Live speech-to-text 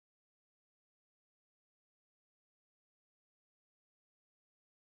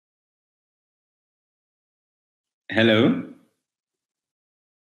Hello.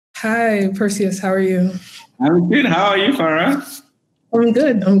 Hi, Perseus. How are you? I'm good. How are you, Fara? I'm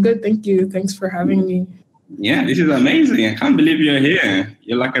good. Thank you. Thanks for having me. Yeah, this is amazing. I can't believe you're here.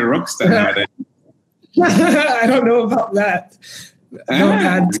 You're like a rock star nowadays. I don't know about that.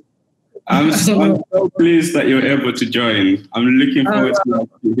 I'm so pleased that you're able to join. I'm looking forward to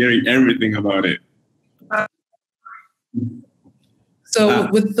hearing everything about it. So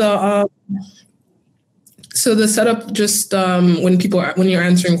with the setup, just when you're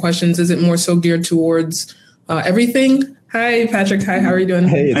answering questions, is it more so geared towards everything? Hi, Patrick. Hi, how are you doing?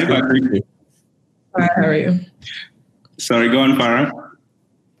 Hey, Hi, Patrick. Hi, how are you? Sorry, go on, Fara.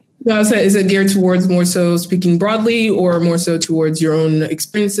 No, I said, is it geared towards more so speaking broadly, or more so towards your own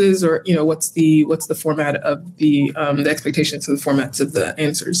experiences, or what's the format of the expectations of the formats of the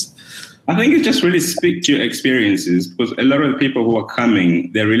answers? I think it just really speaks to your experiences, because a lot of the people who are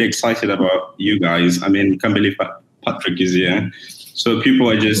coming, they're really excited about you guys. I mean, can't believe Patrick is here. So people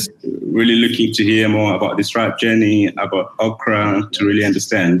are just really looking to hear more about this rap journey, about Okra, to really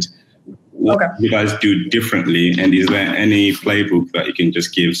understand what you guys do differently, and is there any playbook that you can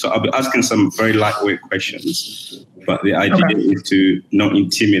just give? So I'll be asking some very lightweight questions, but the idea is to not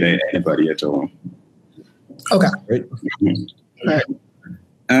intimidate anybody at all. Okay. Great. All right.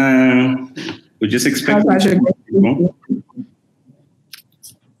 We just expect people.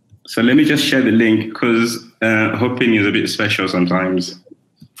 So let me just share the link, because hoping is a bit special sometimes.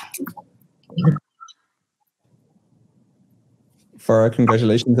 Fara,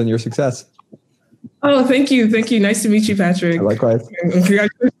 congratulations on your success. Oh, thank you. Nice to meet you, Patrick. Likewise. And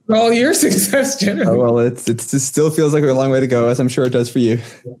congratulations on all your success, generally. Oh, well, it still feels like a long way to go, as I'm sure it does for you.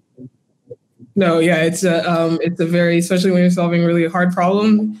 No, yeah, it's a very, especially when you're solving a really hard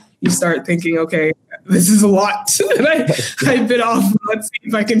problem, you start thinking, okay, this is a lot that I bit off. Let's see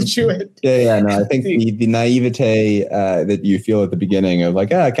if I can chew it. Yeah. No, I think the naivete that you feel at the beginning of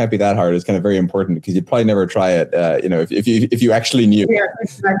like, it can't be that hard is kind of very important, because you'd probably never try it. If you actually knew. Yeah,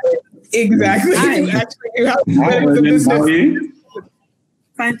 exactly. Hi. You actually knew how to get into business. How are you?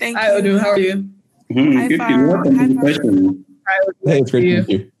 Fine, thank you. Hi, Odu. How are you? Good. Hi, Hey, it's great to meet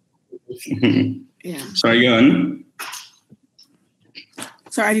you. Yeah. Sorry, go on.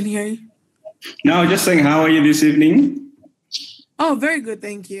 Sorry, I didn't hear you. No, just saying, how are you this evening? Oh, very good,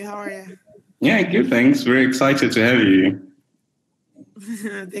 thank you. How are you? Yeah, good, thanks. Very excited to have you.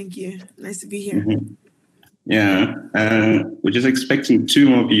 Thank you. Nice to be here. Yeah, we're just expecting 2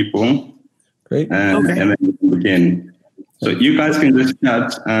 more people. Great. And then we can begin. So you guys can just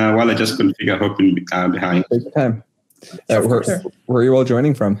chat while I just configure Hoping behind. Take your time. Where are you all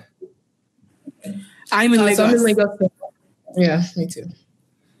joining from? I'm in Lagos. I'm in Lagos. Yeah, me too.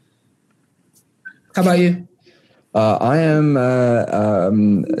 How about you? I am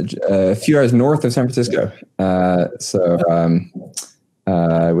a few hours north of San Francisco.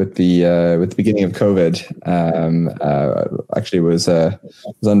 With the beginning of COVID, actually was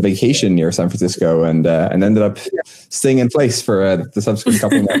on vacation near San Francisco and ended up staying in place for the subsequent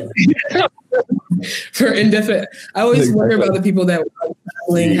couple of months. For indefinite. I always wonder about the people that were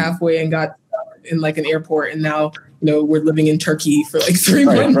traveling halfway and got in like an airport, and now we're living in Turkey for like 3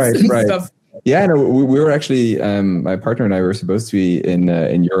 months and stuff. Yeah, no, we were actually, my partner and I were supposed to be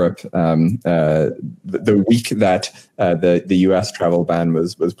in Europe the week that the US travel ban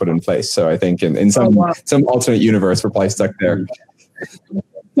was put in place. So I think in some alternate universe, we're probably stuck there.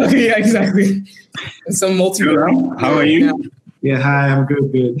 Yeah, exactly. In some multiverse. How are you? Yeah, hi, I'm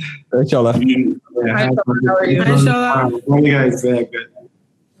good. Hey, Shola. Yeah, hi, how are you? Hi, Shola. How are you guys? Yeah, good.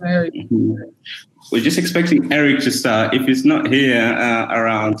 How are you? We're just expecting Eric to start. If he's not here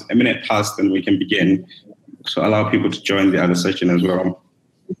around a minute past, then we can begin. So allow people to join the other session as well.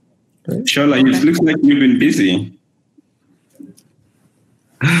 Shola, it looks like you've been busy.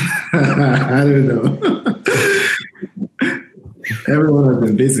 I don't know. Everyone has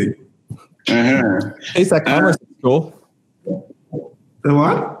been busy. Hey, that commerce is cool. The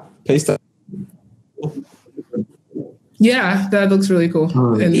what? Paste that. Yeah, that looks really cool.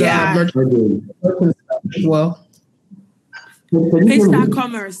 And merch as well.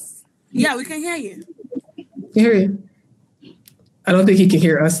 Pace.commerce. Yeah, we can hear you. Can hear you. I don't think he can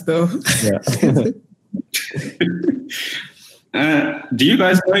hear us though. Yeah. Do you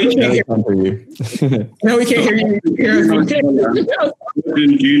guys know each other? No, we can't hear you. Do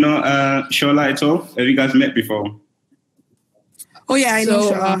you know Shola at all? Have you guys met before? Oh yeah, I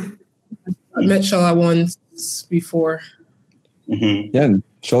know Shola. I met Shola once before. Yeah, and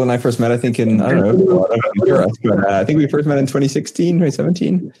Shola and I first met, I think, in, I don't know, but I think we first met in 2016,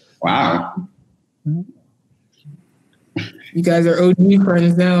 2017. Wow. You guys are OG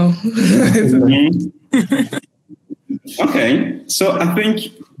friends now. Okay, so I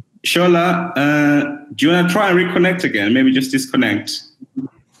think, Shola, do you want to try and reconnect again? Maybe just disconnect.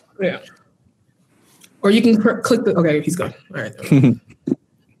 Yeah. Or you can click the, okay, he's gone. All right.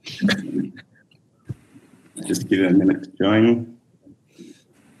 Just give it a minute to join.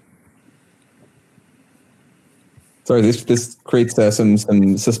 Sorry, this creates some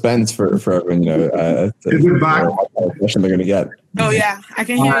suspense for everyone. You know, Is it back? What question they're going to get. Oh yeah, I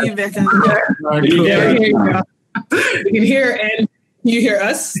can hear you better. We can hear, and you hear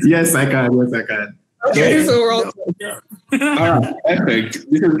us? Yes, I can. Yes, I can. Okay, so we're all. All right, perfect.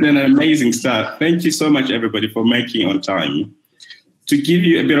 This has been an amazing start. Thank you so much, everybody, for making on time. To give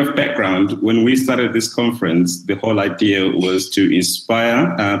you a bit of background, when we started this conference, the whole idea was to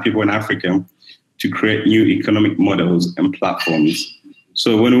inspire people in Africa to create new economic models and platforms.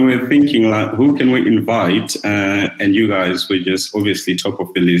 So when we were thinking, like, who can we invite? And you guys were just obviously top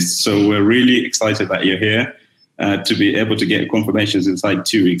of the list. So we're really excited that you're here to be able to get confirmations inside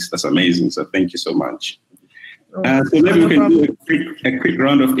 2 weeks. That's amazing. So thank you so much. So maybe we can do a quick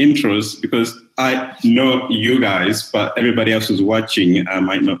round of intros, because I know you guys, but everybody else who's watching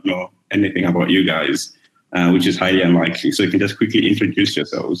might not know anything about you guys, which is highly unlikely. So you can just quickly introduce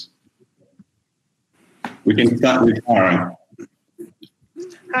yourselves. We can start with Fara.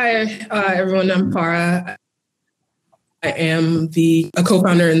 Hi, everyone. I'm Fara. I am a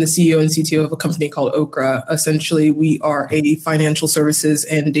co-founder and the CEO and CTO of a company called Okra. Essentially, we are a financial services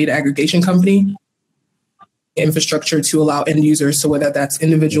and data aggregation company. Infrastructure to allow end users, so whether that's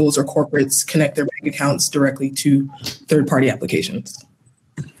individuals or corporates, connect their bank accounts directly to third-party applications.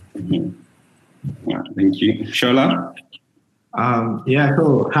 Mm-hmm. Yeah, thank you. Shola?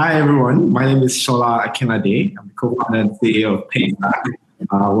 So hi everyone. My name is Shola Akinlade. I'm the co-founder and CEO of Payback,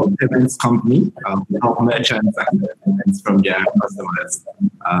 we're a payments company. We help merchants and payments from their customers.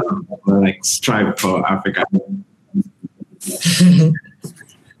 We're like Stripe for Africa.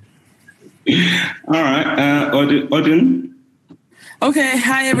 All right, Odun. Okay,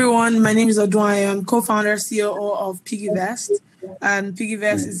 hi everyone. My name is Odunayo. I'm co-founder, COO of PiggyVest. And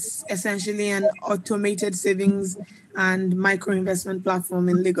PiggyVest is essentially an automated savings and micro investment platform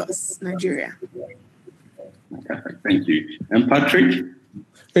in Lagos, Nigeria. Perfect, thank you. And Patrick?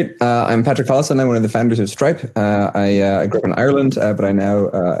 Great. I'm Patrick Collison. I'm one of the founders of Stripe. I grew up in Ireland, but I now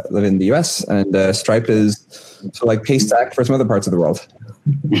live in the US. And Stripe is sort of like Paystack for some other parts of the world.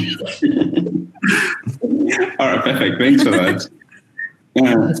 All right, perfect. Thanks for that.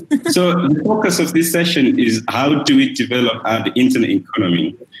 So the focus of this session is how do we develop the internet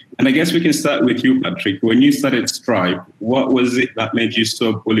economy? And I guess we can start with you, Patrick. When you started Stripe, what was it that made you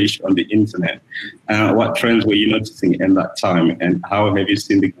so bullish on the internet? What trends were you noticing in that time? And how have you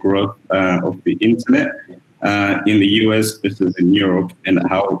seen the growth of the internet in the US versus in Europe? And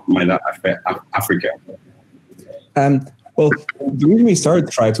how might that affect Africa? Well, the reason we started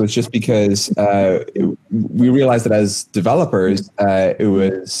Stripe was just because we realized that as developers, it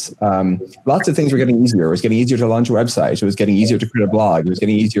was lots of things were getting easier. It was getting easier to launch a website. It was getting easier to create a blog. It was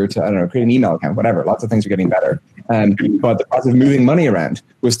getting easier to, create an email account, whatever. Lots of things were getting better. But the process of moving money around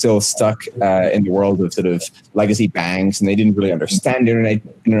was still stuck in the world of sort of legacy banks, and they didn't really understand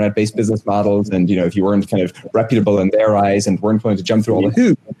internet-based business models. And, if you weren't kind of reputable in their eyes and weren't going to jump through all the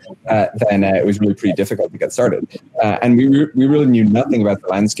hoops, then it was really pretty difficult to get started. And we really knew nothing about the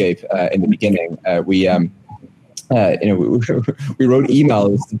landscape in the beginning. We wrote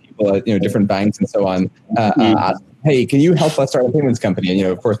emails to people at different banks and so on, asking, hey, can you help us start a payments company? And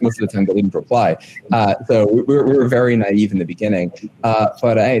of course, most of the time they didn't reply. So we were very naive in the beginning. But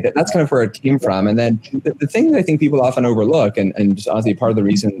that's kind of where it came from. And then the thing that I think people often overlook, and just honestly part of the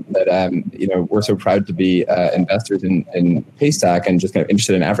reason that we're so proud to be investors in Paystack and just kind of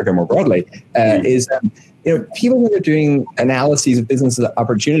interested in Africa more broadly, is people when they're doing analyses of business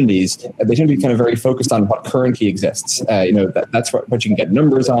opportunities, they tend to be kind of very focused on what currently exists. That's what you can get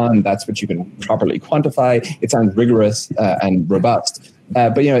numbers on. That's what you can properly quantify. It sounds rigorous and robust.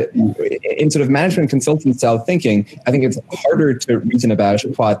 But in sort of management consultant style thinking, I think it's harder to reason about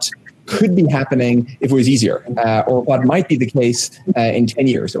what could be happening if it was easier, or what might be the case in 10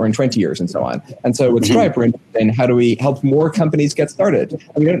 years or in 20 years and so on. And so with Stripe, we're interested in how do we help more companies get started?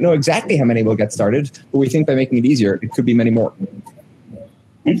 And we don't know exactly how many will get started, but we think by making it easier, it could be many more.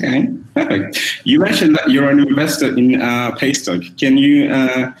 Okay, perfect. You mentioned that you're an investor in Paystack. Can you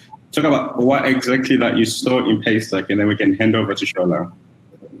talk about what exactly that you saw in Paystack, and then we can hand over to Shola?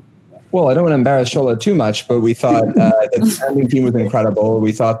 Well, I don't want to embarrass Shola too much, but we thought the founding team was incredible.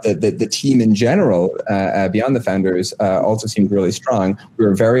 We thought that the team in general, beyond the founders, also seemed really strong. We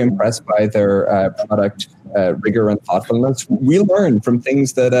were very impressed by their product rigor and thoughtfulness. We learned from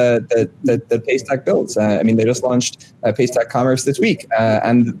things that Paystack builds. I mean, they just launched Paystack Commerce this week,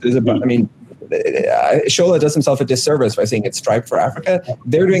 and there's Shola does himself a disservice by saying it's Stripe for Africa.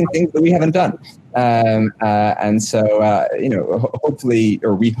 They're doing things that we haven't done. And so, hopefully,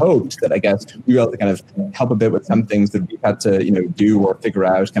 or we hoped that, I guess, we were able to kind of help a bit with some things that we had to, do or figure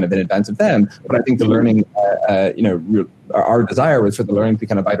out kind of in advance of them. But I think the learning, our desire was for the learning to be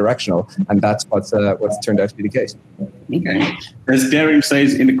kind of bidirectional, and that's what's turned out to be the case. Okay. As Darren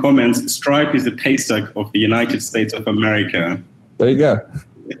says in the comments, Stripe is the Paystack of the United States of America. There you go.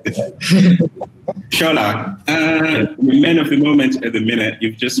 Shola, men of the moment at the minute,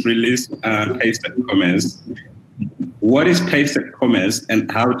 you've just released Paystack Commerce. What is Paystack Commerce and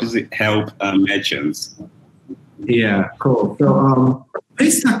how does it help merchants? Yeah, cool. So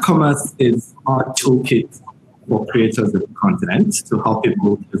Paystack Commerce is our toolkit for creators of the continent to help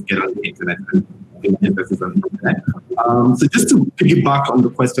people just get on the internet and do businesses on the internet. So just to piggyback on the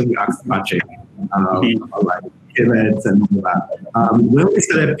question you asked, Patrick, about like payments and all that. When we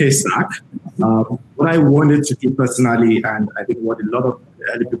started Paystack, what I wanted to do personally, and I think what a lot of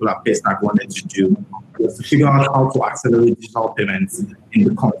early people at Paystack wanted to do, was to figure out how to accelerate digital payments in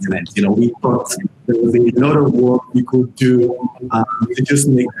the continent. We thought there was a lot of work we could do to just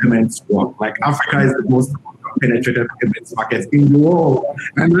make payments work. Like Africa is the most penetrated payments market in the world,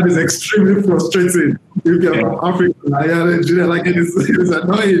 and that is extremely frustrating. If you're from Africa, like it is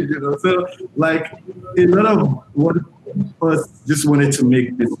annoying, So, like, a lot of what us just wanted to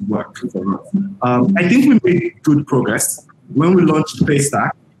make this work for us. I think we made good progress. When we launched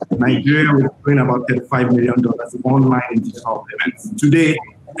Paystack, Nigeria was doing about $35 million online in digital payments. Today,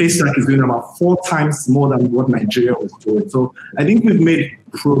 Paystack is doing about 4 times more than what Nigeria was doing. So I think we've made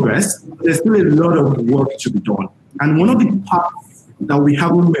progress. There's still a lot of work to be done. And one of the parts that we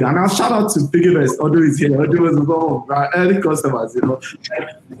haven't made, and I'll shout out to Piggyvest, Odu is here. Odu was one of our early customers,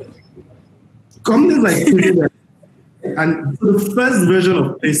 Companies like Piggyvest, and the first version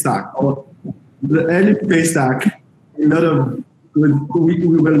of Paystack, or the early Paystack, we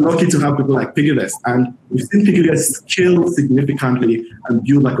were lucky to have people like Piggyvest, and we've seen Piggyvest scale significantly and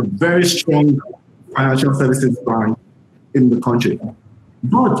build like a very strong financial services brand in the country.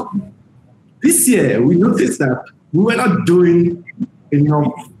 But this year, we noticed that we were not doing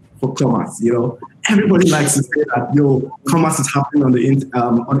enough for commerce. Everybody likes to say that commerce is happening on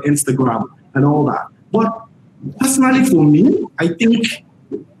Instagram and all that. But personally, for me, I think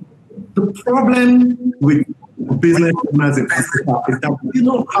the problem with business owners in Africa is that we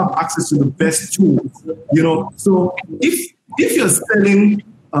don't have access to the best tools. So if you're selling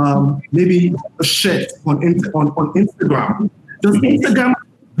maybe a shirt on Instagram, does Instagram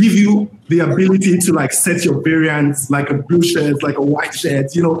give you the ability to like set your variants, like a blue shirt, like a white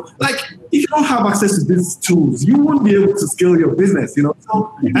shirt? Like if you don't have access to these tools, you won't be able to scale your business. So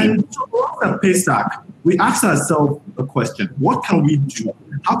and so at Paystack, we asked ourselves a question: what can we do?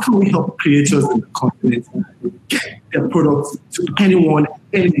 How can we help creators in the continent get their products to anyone,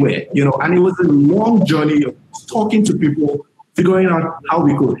 anywhere? And it was a long journey of talking to people, figuring out how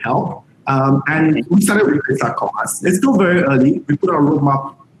we could help. And we started with Paystack Commerce. It's still very early. We put our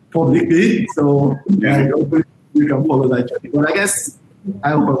roadmap publicly, so hopefully you can follow that journey. But I guess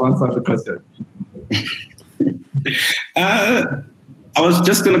I hope I've answered the question. I was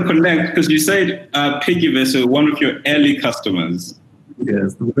just going to connect because you said Piggyvest are one of your early customers.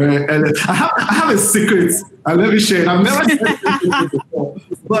 Yes, very early. I have a secret. Let me share it. I've never shared it before.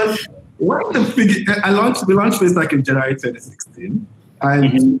 But when we launched Paystack in January 2016,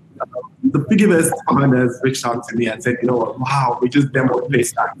 and the Piggyvest founders reached out to me and said, wow, we just demoed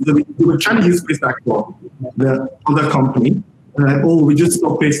Paystack. So we were trying to use Paystack for the other company. And like, we just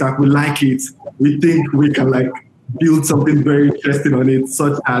saw Paystack. We like it. We think we can build something very interesting on it,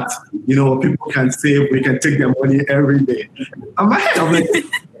 such that people can save, we can take their money every day. And my head, I'm like,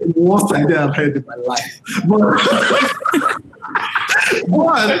 the worst idea I've heard in my life.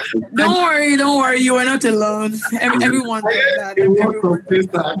 But don't worry, you are not alone. Everyone does that.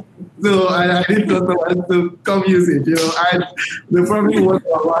 Everyone. So I need customers to come use it. They probably want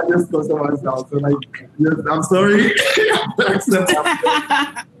our largest customers now. So yes, I'm sorry.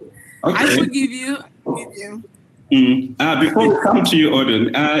 Okay. I forgive you. Before we come to you,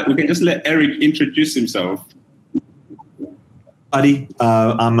 Odun, we can just let Eric introduce himself. I'm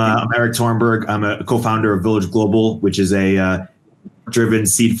Eric Thornburg. I'm a co-founder of Village Global, which is a driven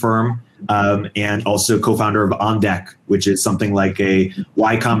seed firm and also co-founder of On Deck, which is something like a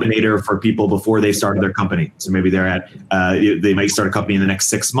Y Combinator for people before they started their company. So maybe they might start a company in the next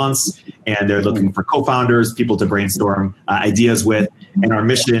 6 months, and they're looking for co-founders, people to brainstorm ideas with. And our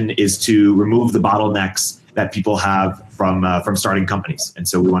mission is to remove the bottlenecks that people have from starting companies. And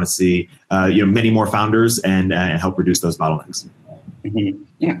so we want to see many more founders and help reduce those bottlenecks. Mm-hmm.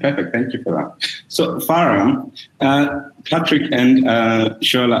 Yeah, perfect. Thank you for that. So, Fara, Patrick and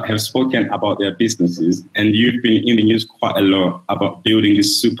Shola have spoken about their businesses, and you've been in the news quite a lot about building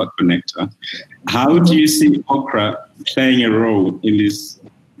this super connector. How do you see Okra playing a role in this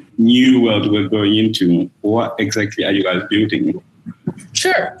new world we're going into? What exactly are you guys building?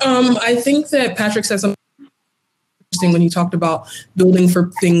 Sure. I think that Patrick said something interesting when he talked about building for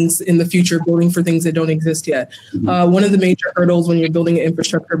things in the future, building for things that don't exist yet. One of the major hurdles when you're building an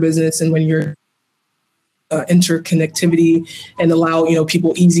infrastructure business and when you're interconnectivity and allow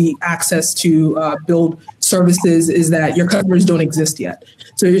people easy access to build services is that your customers don't exist yet.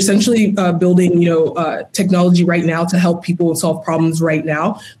 So you're essentially building technology right now to help people solve problems right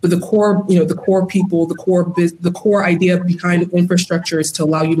now. But the core people, the core idea behind infrastructure is to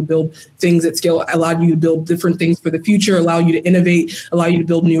allow you to build things at scale, allow you to build different things for the future, allow you to innovate, allow you to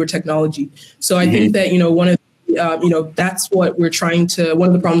build newer technology. So I think that one of that's what we're trying to. One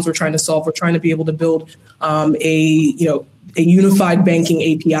of the problems we're trying to solve. We're trying to be able to build a unified banking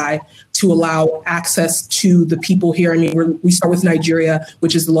API to allow access to the people here. I mean, we start with Nigeria,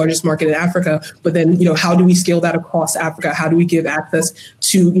 which is the largest market in Africa, but then how do we scale that across Africa? How do we give access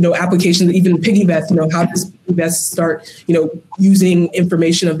to applications? Even PiggyVest. How does PiggyVest start using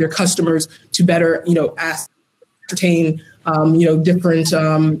information of their customers to better ascertain different,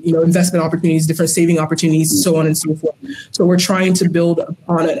 investment opportunities, different saving opportunities, so on and so forth. So we're trying to build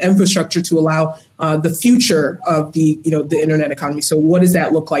on an infrastructure to allow the future of the internet economy. So what does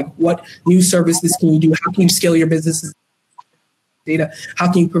that look like? What new services can you do? How can you scale your business data?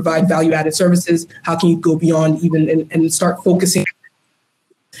 How can you provide value-added services? How can you go beyond even and start focusing?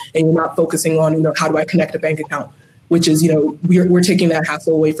 And you're not focusing on, how do I connect a bank account? Which is, we're taking that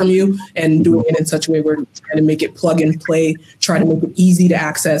hassle away from you and doing it in such a way where we're trying to make it plug and play, try to make it easy to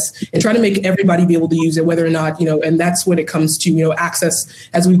access, and try to make everybody be able to use it, whether or not, and that's when it comes to, access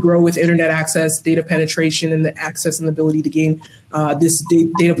as we grow with internet access, data penetration, and the access and the ability to gain this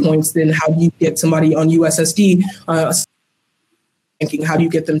data points. Then how do you get somebody on USSD banking? How do you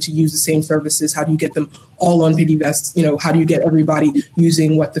get them to use the same services? How do you get them all on PiggyVest? How do you get everybody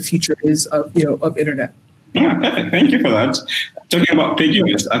using what the future is of, of internet? Yeah, perfect. Thank you for that. Talking about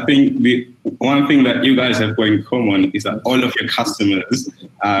PiggyVest, I think the one thing that you guys have going in common is that all of your customers,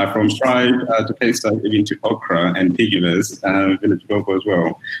 from Stripe to PayStack, even to Okra and PiggyVest, Jituboh as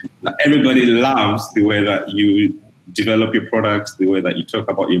well, everybody loves the way that you develop your products, the way that you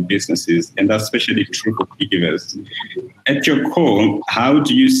talk about your businesses, and that's especially true for PiggyVest. At your core, how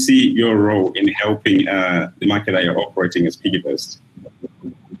do you see your role in helping the market that you're operating as PiggyVest?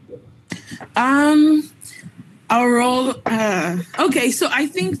 Our role, okay, so I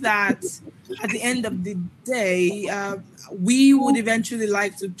think that at the end of the day, we would eventually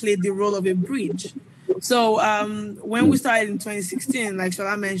like to play the role of a bridge. So when we started in 2016, like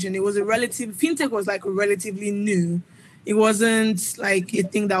Shola mentioned, fintech was like relatively new. It wasn't like a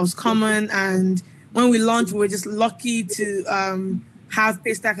thing that was common. And when we launched, we were just lucky to have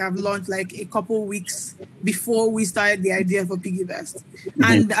Paystack have launched like a couple weeks before we started the idea for PiggyVest.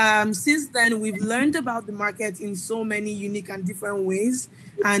 And since then, we've learned about the market in so many unique and different ways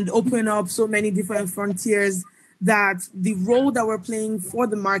and opened up so many different frontiers that the role that we're playing for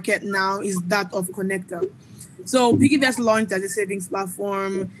the market now is that of connector. So PiggyVest launched as a savings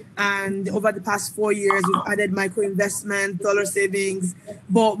platform, and over the past 4 years, we've added micro investment, dollar savings.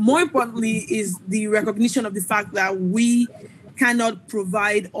 But more importantly is the recognition of the fact that we cannot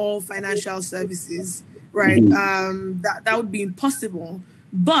provide all financial services, right? That would be impossible.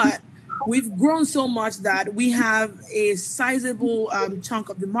 But we've grown so much that we have a sizable chunk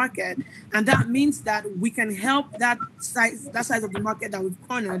of the market, and that means that we can help that size of the market that we've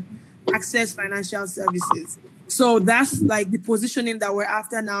cornered access financial services. So that's like the positioning that we're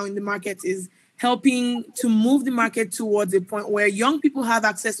after now in the market, is helping to move the market towards a point where young people have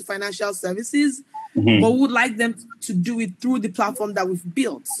access to financial services, but we would like them to do it through the platform that we've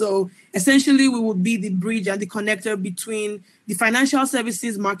built. So essentially, we will be the bridge and the connector between the financial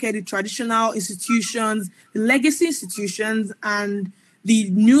services market, the traditional institutions, the legacy institutions, and the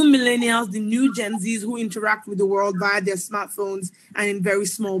new millennials, the new Gen Zs who interact with the world via their smartphones and in very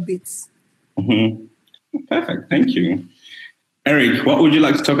small bits. Perfect. Thank you. Eric, what would you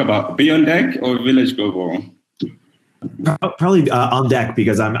like to talk about? Be on Deck or Village Global? Probably on deck,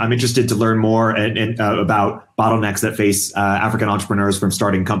 because I'm interested to learn more and about bottlenecks that face African entrepreneurs from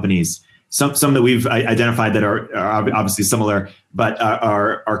starting companies. Some that we've identified that are obviously similar, but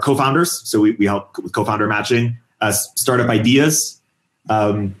are co-founders. So we help with co-founder matching, startup ideas,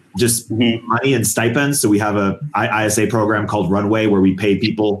 just money and stipends. So we have a ISA program called Runway, where we pay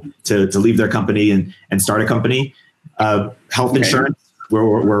people to leave their company and start a company. Health insurance, where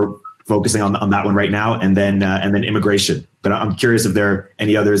we're focusing on that one right now, and then immigration. But I'm curious if there are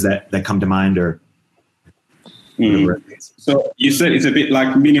any others that come to mind or. So you said it's a bit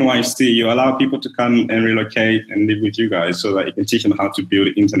like mini YC. You allow people to come and relocate and live with you guys, so that you can teach them how to build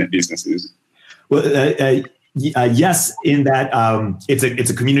internet businesses. Well, yes, in that it's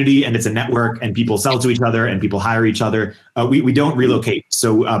a community and it's a network, and people sell to each other and people hire each other. We don't relocate.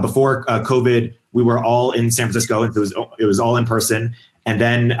 So before COVID, we were all in San Francisco, and it was all in person. And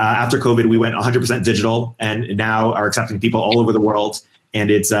then after COVID, we went 100% digital, and now are accepting people all over the world.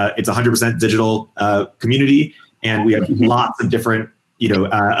 And it's 100% digital community. And we have lots of different,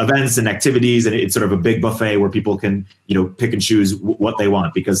 events and activities, and it's sort of a big buffet where people can, pick and choose what they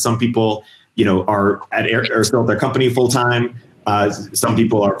want. Because some people, are still at their company full time. Some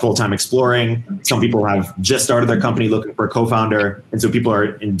people are full time exploring. Some people have just started their company looking for a co-founder, and so people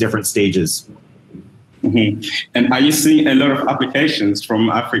are in different stages. And are you seeing a lot of applications from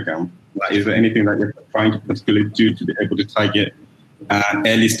Africa? Like, is there anything that you're trying to particularly do to be able to target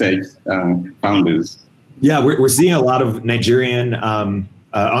early stage founders? Yeah, we're seeing a lot of Nigerian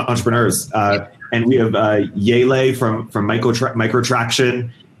entrepreneurs, and we have Yele from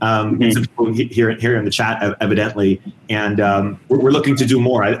Microtraction, and some people here in the chat, evidently. And we're looking to do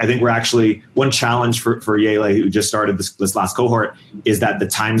more. I think we're actually, one challenge for Yele, who just started this last cohort, is that the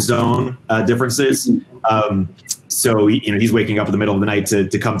time zone differences. So he's waking up in the middle of the night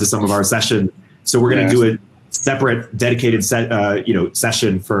to come to some of our sessions. So we're going to do a separate, dedicated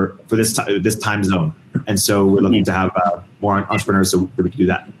session for this time zone. And so we're looking to have more entrepreneurs so we can do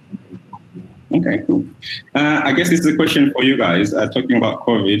that. Okay, cool. I guess this is a question for you guys. Talking about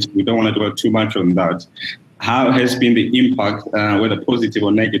COVID, we don't want to dwell too much on that. How has been the impact, whether positive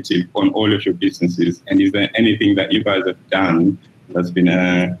or negative, on all of your businesses? And is there anything that you guys have done that's been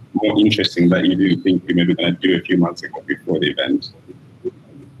more interesting that you do think you maybe going to do a few months ago before the event?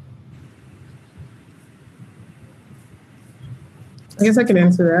 I guess I can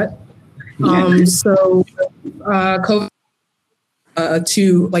answer that. So COVID, a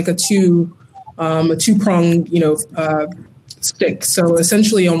two-pronged, stick. So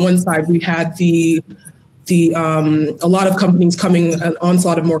essentially, on one side, we had a lot of companies coming, an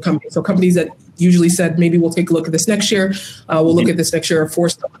onslaught of more companies. So companies that usually said, maybe we'll take a look at this next year. We'll look at this next year, are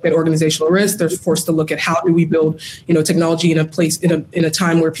forced to look at organizational risk. They're forced to look at how do we build, technology in a place, in a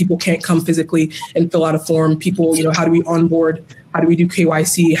time where people can't come physically and fill out a form. People, how do we onboard? How do we do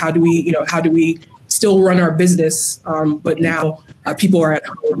KYC? How do we still run our business? But now people are at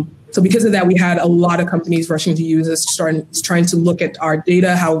home. So because of that, we had a lot of companies rushing to use us, trying to look at our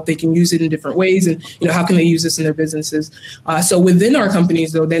data, how they can use it in different ways, and how can they use this in their businesses. So within our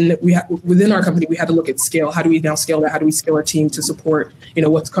companies, though, then within our company, we had to look at scale. How do we now scale that? How do we scale our team to support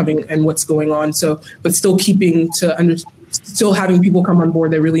what's coming and what's going on? So, but still still having people come on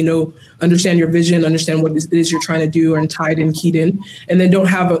board that really understand your vision, understand what it is you're trying to do, and tied in, keyed in, and then don't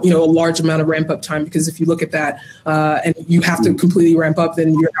have a large amount of ramp up time, because if you look at that and you have to completely ramp up,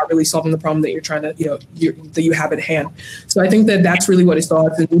 then you're not really solving the problem that you're trying to that you have at hand. So I think that's really what it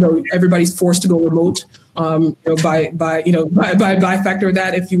starts, and everybody's forced to go remote. By factor of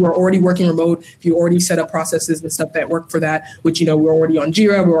that, if you were already working remote, if you already set up processes and stuff that work for that, which we're already on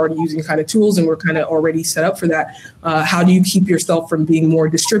Jira, we're already using kind of tools, and we're kind of already set up for that. How do you keep yourself from being more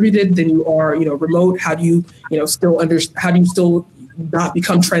distributed than you are, remote? How do you, how do you still not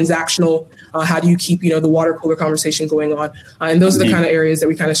become transactional? How do you keep, the water cooler conversation going on? And those are the kind of areas that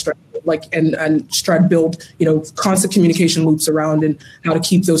we kind of strive to build, constant communication loops around, and how to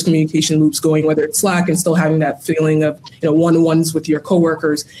keep those communication loops going, whether it's Slack, and still having that feeling of, one-on-ones with your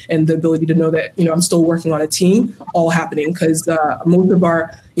coworkers, and the ability to know that, I'm still working on a team, all happening, because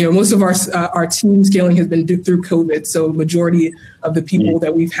most of our team scaling has been through COVID. So majority of the people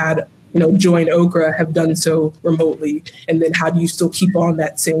that we've had join Okra have done so remotely. And then how do you still keep on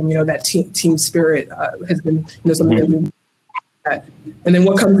that same, that team spirit has been, something that we've had. And then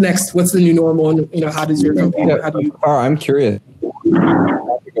what comes next? What's the new normal? And, how does your company, how do you? I'm curious.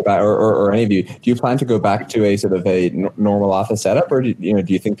 go back, or any of you, do you plan to go back to a sort of a normal office setup, or do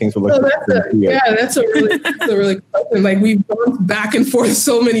you think things will look? That's a really question. Like, we've gone back and forth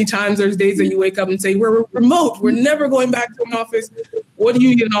so many times. There's days that you wake up and say, we're remote. We're never going back to an office. What do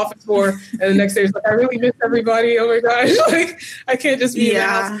you need an office for? And the next day it's like, I really miss everybody. Oh my gosh. Like, I can't just be in the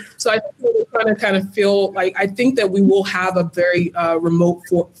house. So I think we're trying to kind of feel like, I think that we will have a very remote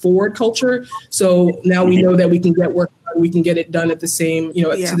forward culture. So now we know that we can get work done, we can get it done at the same,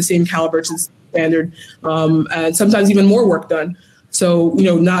 to the same caliber, to the standard, and sometimes even more work done. So,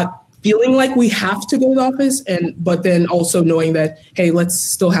 not feeling like we have to go to the office, but then also knowing that, hey, let's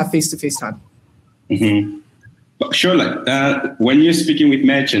still have face-to-face time. Mm-hmm. Shola, when you're speaking with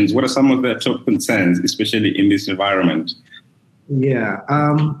merchants, what are some of their top concerns, especially in this environment? Yeah,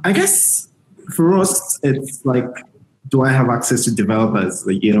 I guess for us, it's like, do I have access to developers?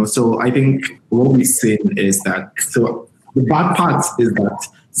 So I think what we've seen is that, so the bad part is that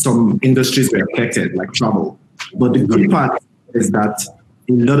some industries were affected, like travel. But the good part is that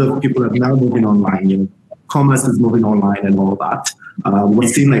a lot of people are now moving online. Commerce is moving online and all that. We're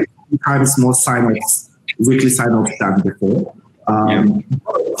seeing like 2 times more signups, weekly signups than before.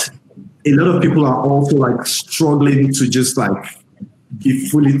 But a lot of people are also like struggling to just like be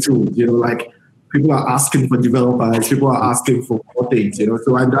fully tuned, like people are asking for developers, people are asking for more things,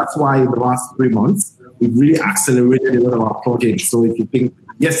 So and that's why in the last 3 months, we've really accelerated a lot of our projects. So if you think,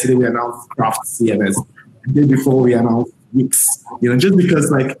 yesterday we announced Craft CMS, the day before we announced Wix, just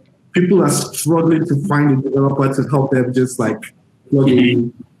because like people are struggling to find a developer to help them just like plug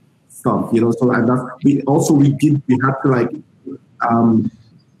in stuff, So and that's, we had to like,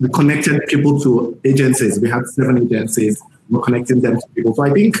 we connected people to agencies. We had 7 agencies. We're connecting them to people. So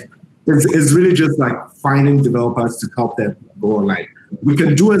I think it's really just like finding developers to help them go online. We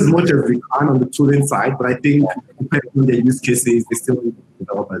can do as much as we can on the tooling side, but I think depending on the use cases, they still need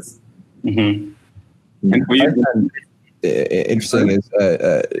developers. Mm-hmm. And for you, interesting is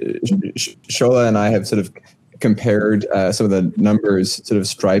Shola and I have sort of compared some of the numbers, sort of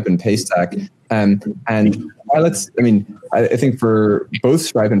Stripe and Paystack, and I think for both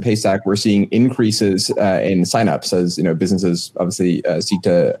Stripe and Paystack, we're seeing increases in signups as businesses obviously seek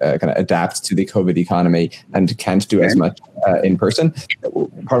to kind of adapt to the COVID economy and can't do as much in person.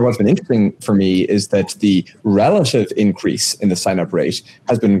 Part of what's been interesting for me is that the relative increase in the signup rate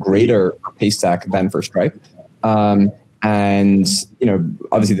has been greater for Paystack than for Stripe. And,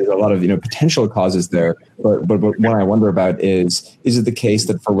 obviously there's a lot of, potential causes there. But what I wonder about is it the case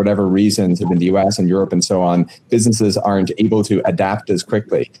that for whatever reasons in the US and Europe and so on, businesses aren't able to adapt as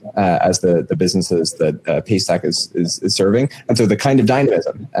quickly as the businesses that Paystack is serving? And so the kind of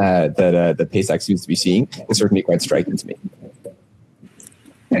dynamism that Paystack seems to be seeing is certainly quite striking to me.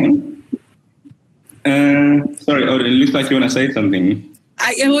 Sorry, Oda, it looks like you want to say something.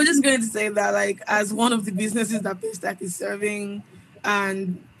 I was just going to say that, like, as one of the businesses that Paystack is serving,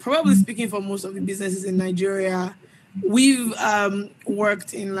 and probably speaking for most of the businesses in Nigeria, we've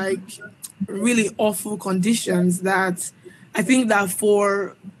worked in like really awful conditions that I think that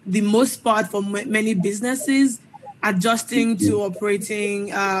for the most part, for many businesses, adjusting to operating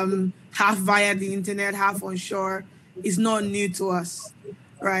half via the internet, half onshore is not new to us.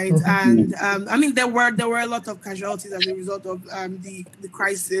 Right. And there were a lot of casualties as a result of the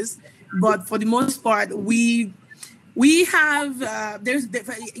crisis. But for the most part, we have Darren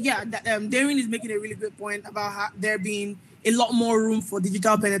is making a really good point about how there being a lot more room for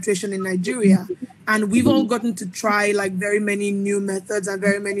digital penetration in Nigeria. And we've all gotten to try like very many new methods and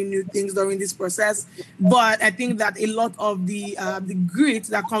very many new things during this process. But I think that a lot of the grit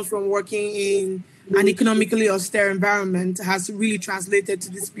that comes from working in an economically austere environment has really translated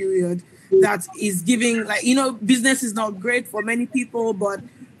to this period that is giving, like, business is not great for many people, but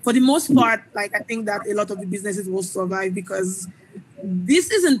for the most part, like, I think that a lot of the businesses will survive because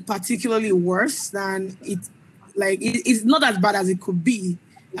this isn't particularly worse than it's not as bad as it could be.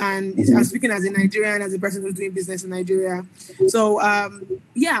 And I'm speaking as a Nigerian, as a person who's doing business in Nigeria. So, but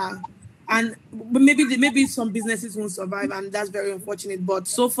maybe some businesses won't survive, and that's very unfortunate. But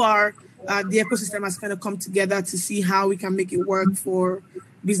so far, the ecosystem has kind of come together to see how we can make it work for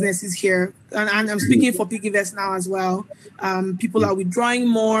businesses here. And I'm speaking for PiggyVest now as well. People are withdrawing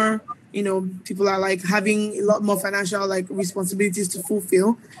more. People are like having a lot more financial like responsibilities to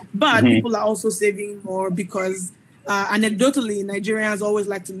fulfill, but people are also saving more because anecdotally, Nigerians always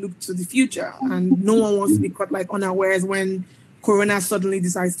like to look to the future, and no one wants to be caught like unawares when Corona suddenly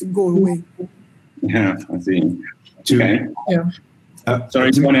decides to go away. Yeah, I see. Okay. Yeah.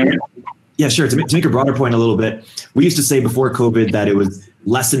 Sorry, yeah, sure. To make a broader point a little bit, we used to say before COVID that it was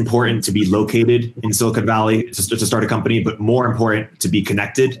less important to be located in Silicon Valley to start a company, but more important to be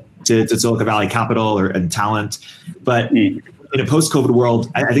connected to Silicon Valley capital and talent. But in a post-COVID world,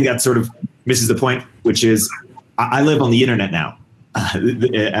 I think that sort of misses the point, which is I live on the internet now.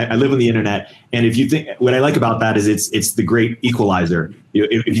 I live on the internet, and if you think, what I like about that is it's the great equalizer.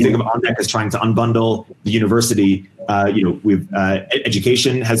 If you think of OnDeck as trying to unbundle the university, we've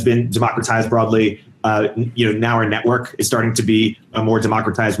education has been democratized broadly. Now our network is starting to be more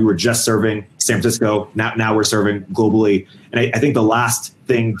democratized. We were just serving San Francisco. Now we're serving globally. And I think the last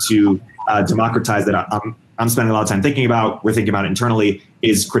thing to democratize that I'm spending a lot of time thinking about, we're thinking about internally,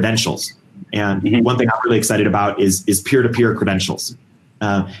 is credentials. And one thing I'm really excited about is peer-to-peer credentials.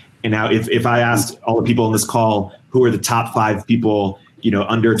 And now if I asked all the people on this call who are the top 5 people,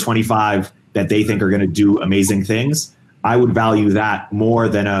 under 25 that they think are going to do amazing things, I would value that more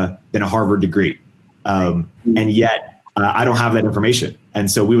than a Harvard degree. And yet I don't have that information.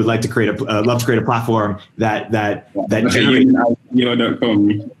 And so we would like to love to create a platform that generates.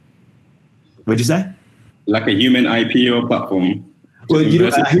 What'd you say? Like a human IPO platform. Well,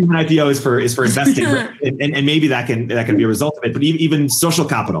 human IPO is for investing, and maybe that can be a result of it. But even social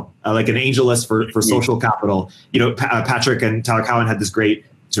capital, like an angel list for social capital. Patrick and Tyler Cowan had this great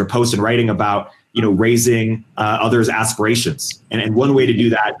sort of post in writing about raising others' aspirations, and one way to do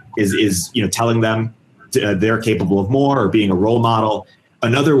that is telling them they're capable of more, or being a role model.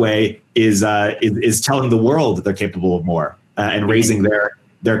 Another way is telling the world that they're capable of more, and raising their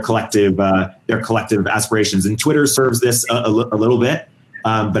collective aspirations. And Twitter serves this a little bit,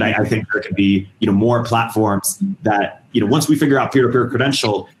 but I think there could be more platforms that once we figure out peer-to-peer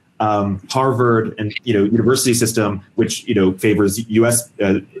credential, Harvard and university system, which favors U.S.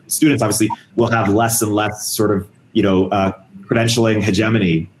 Students, obviously will have less and less sort of credentialing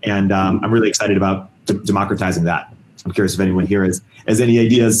hegemony, and I'm really excited about democratizing that. I'm curious if anyone here has any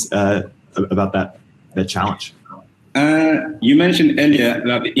ideas about that challenge. You mentioned earlier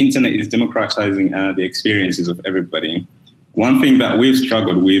that the internet is democratizing the experiences of everybody. One thing that we've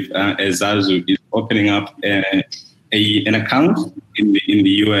struggled with as Zazu is opening up an account in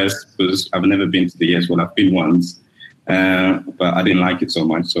the US, because I've never been to the US. Well, I've been once, but I didn't like it so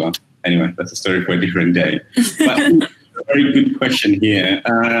much. So anyway, that's a story for a different day. But a very good question here.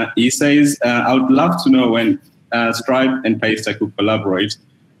 He says, I would love to know when Stripe and Paystack will collaborate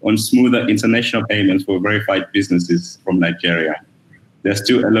on smoother international payments for verified businesses from Nigeria. There's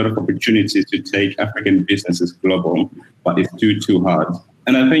still a lot of opportunities to take African businesses global, but it's too hard.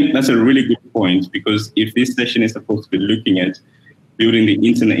 And I think that's a really good point, because if this session is supposed to be looking at building the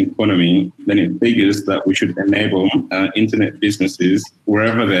internet economy, then it figures that we should enable internet businesses,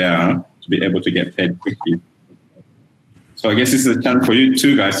 wherever they are, to be able to get paid quickly. So I guess this is a chance for you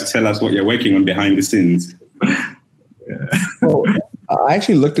two guys to tell us what you're working on behind the scenes. Well, I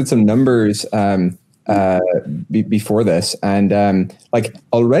actually looked at some numbers before this, and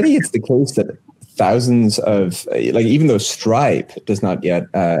already it's the case that thousands of, even though Stripe does not yet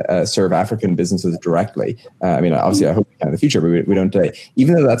serve African businesses directly, obviously I hope we can in the future, but we don't today.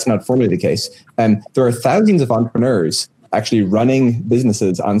 Even though that's not formally the case, there are thousands of entrepreneurs actually running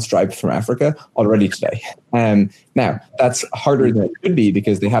businesses on Stripe from Africa already today. Now, that's harder than it could be,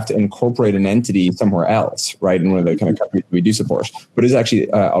 because they have to incorporate an entity somewhere else, right, in one of the kind of countries we do support. But it's actually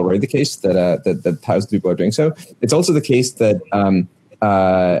already the case that thousands of people are doing so. It's also the case that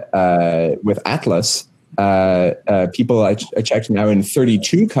with Atlas, people I checked now in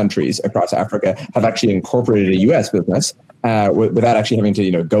 32 countries across Africa have actually incorporated a US business without actually having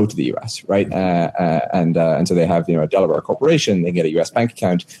to go to the US, right? And so they have a Delaware corporation, they get a US bank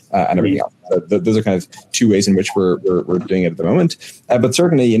account and everything else. So those are kind of two ways in which we're doing it at the moment. But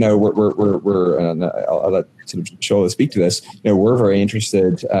certainly, I'll let sort of Shola speak to this. We're very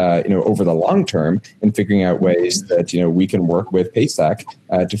interested, over the long term in figuring out ways that we can work with Paystack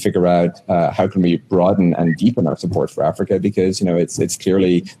to figure out how can we broaden and deepen our support for Africa, because it's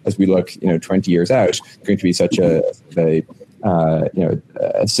clearly, as we look 20 years out, going to be such a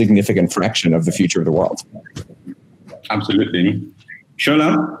significant fraction of the future of the world. Absolutely.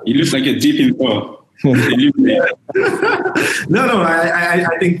 Shola, you look like you're deep in thought. No, I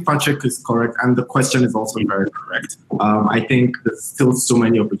think Patrick is correct, and the question is also very correct. I think there's still so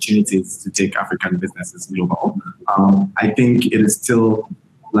many opportunities to take African businesses global. I think it is still,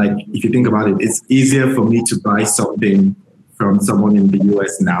 if you think about it, it's easier for me to buy something from someone in the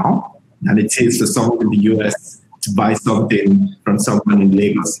US now than it is for someone in the US to buy something from someone in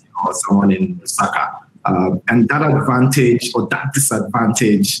Lagos or someone in Osaka. And that advantage or that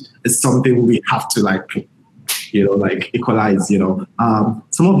disadvantage is something we have to like equalize, some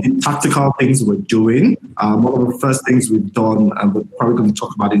of the tactical things we're doing. One of the first things we've done, and we're probably going to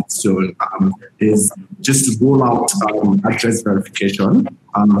talk about it soon, is just to roll out address verification.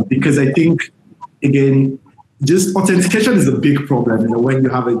 Because I think, again, just authentication is a big problem. When you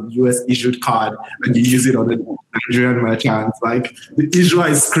have a US issued card and you use it on a Nigerian merchant, like the issuer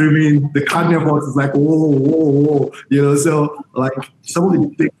is screaming, the card network is like, whoa. So like some of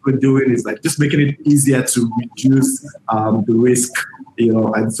the things we're doing is like just making it easier to reduce the risk,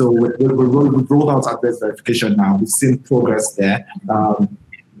 and so we've rolled out address verification now. We've seen progress there.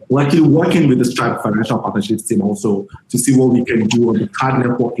 We're actually working with the Stripe Financial Partnerships team also to see what we can do on the card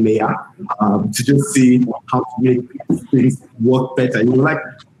network layer to just see how to make things work better. Like,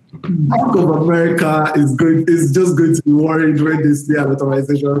 Bank of America is just going to be worried when they see an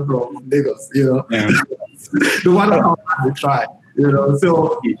authorization from Lagos, No matter how hard they try,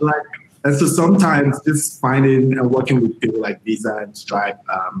 So, and so sometimes just finding and working with people like Visa and Stripe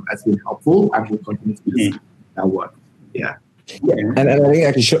has been helpful, and we'll continue to do that work. Yeah. Yeah, and I think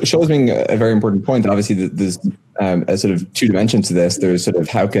actually Shola's making a very important point. Obviously, there's a sort of two dimensions to this. There's sort of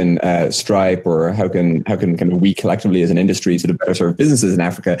how can Stripe or how can kind of we collectively as an industry sort of better serve businesses in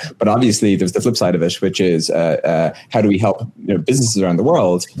Africa. But obviously, there's the flip side of it, which is how do we help businesses around the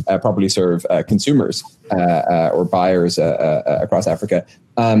world properly serve consumers or buyers across Africa.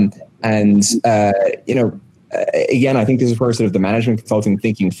 Again, I think this is where sort of the management consulting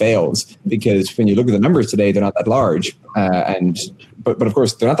thinking fails, because when you look at the numbers today, they're not that large. But of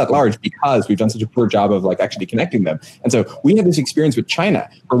course, they're not that large because we've done such a poor job of like actually connecting them. And so we had this experience with China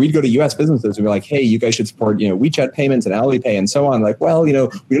where we'd go to US businesses and be like, hey, you guys should support, WeChat payments and Alipay and so on. Like, well, we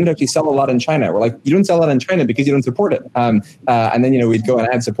don't actually sell a lot in China. We're like, you don't sell a lot in China because you don't support it. And then, we'd go and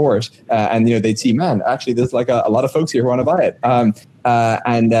add support and, they'd see, man, actually, there's like a lot of folks here who want to buy it.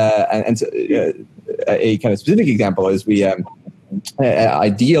 So, a kind of specific example is we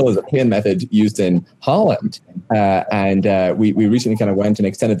Ideal is a payment method used in Holland, and we recently kind of went and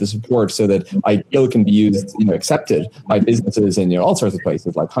extended the support so that Ideal can be used, accepted by businesses in all sorts of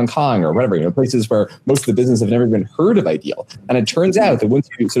places like Hong Kong or whatever, places where most of the businesses have never even heard of Ideal. And it turns out that once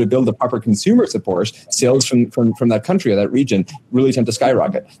you sort of build a proper consumer support, sales from that country or that region really tend to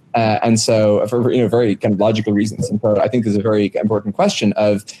skyrocket. And so for very kind of logical reasons. And so I think there's a very important question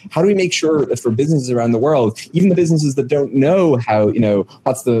of how do we make sure that for businesses around the world, even the businesses that don't know how,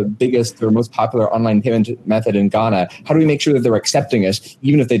 what's the biggest or most popular online payment method in Ghana, how do we make sure that they're accepting it,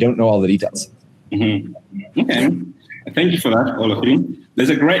 even if they don't know all the details? Mm-hmm. Okay. Thank you for that, all of you. There's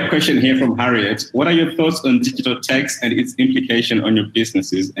a great question here from Harriet. What are your thoughts on digital tax and its implication on your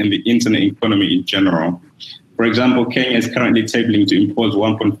businesses and the internet economy in general? For example, Kenya is currently tabling to impose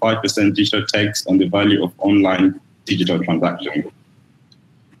 1.5% digital tax on the value of online digital transactions.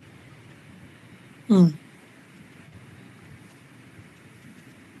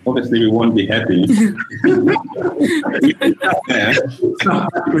 Obviously, we won't be happy.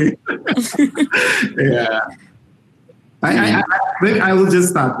 Yeah. I will just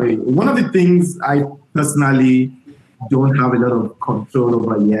start with one of the things I personally don't have a lot of control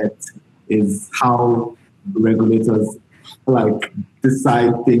over yet is how regulators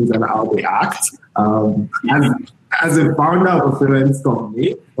decide things and how they act. As a founder of a finance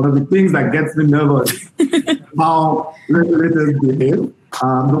company, one of the things that gets me nervous is how regulators behave.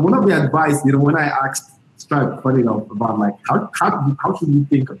 But one of the advice, when I asked Stripe, funny enough, about how should we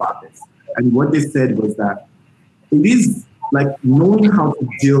think about this, and what they said was that it is knowing how to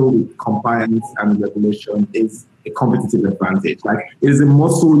deal with compliance and regulation is a competitive advantage. It is a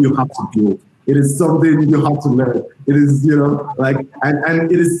muscle you have to build. It is something you have to learn. It is,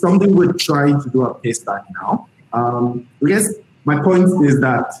 and it is something we're trying to do at Paystack now. I guess my point is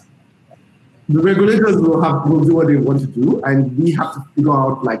that the regulators will do what they want to do, and we have to figure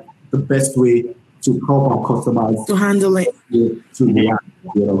out the best way to help our customers to handle it. To react,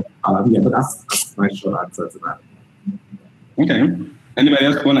 but that's my short answer to that. Okay. Anybody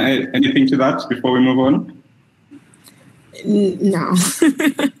else want to add anything to that before we move on? No.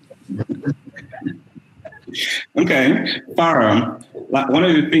 Okay, Fara, one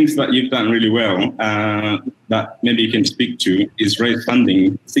of the things that you've done really well that maybe you can speak to is raise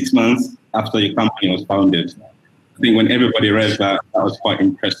funding 6 months after your company was founded. I think when everybody read that was quite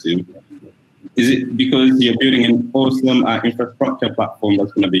impressive. Is it because you're building an awesome infrastructure platform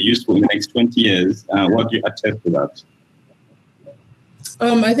that's going to be useful in the next 20 years? What do you attest to that?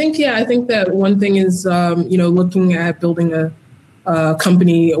 I think that one thing is, looking at building a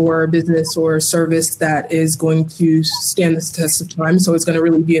company or a business or a service that is going to stand the test of time. So it's going to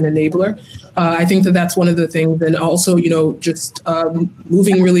really be an enabler. I think that that's one of the things. And also, just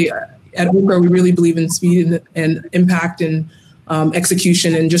moving really, at Okra, we really believe in speed and impact and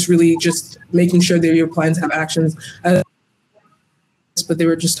execution, and just really just making sure that your plans have actions. But they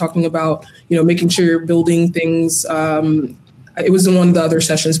were just talking about, making sure you're building things. It was in one of the other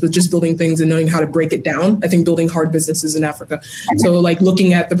sessions, but just building things and knowing how to break it down. I think building hard businesses in Africa. So like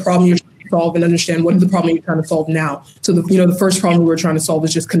looking at the problem you're trying to solve and understand what is the problem you're trying to solve now. So the first problem we were trying to solve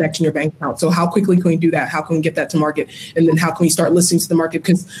is just connecting your bank account. So how quickly can we do that? How can we get that to market? And then how can we start listening to the market?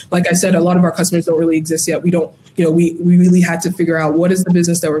 Because like I said, a lot of our customers don't really exist yet. We don't, we really had to figure out what is the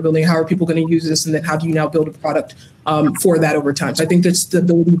business that we're building? How are people going to use this? And then how do you now build a product for that over time? So I think that's the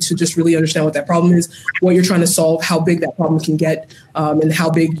ability to just really understand what that problem is, what you're trying to solve, how big that problem can get, and how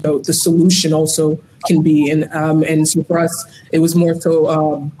big the solution also can be. And so for us, it was more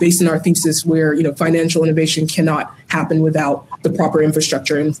so based in our thesis where, financial innovation cannot happen without the proper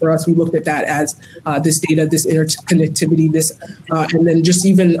infrastructure. And for us, we looked at that as this data, this interconnectivity, and then just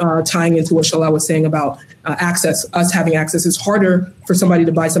even tying into what Shola was saying about access, us having access. It's harder for somebody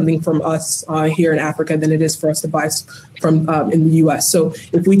to buy something from us here in Africa than it is for us to buy from in the US. So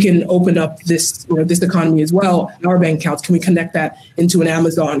if we can open up this, this economy as well, our bank accounts, can we connect that into an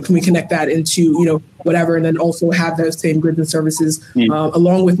Amazon? Can we connect that into, whatever, and then also have those same goods and services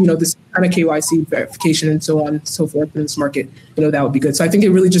along with, this kind of KYC verification and so on and so forth in this market, that would be good. So I think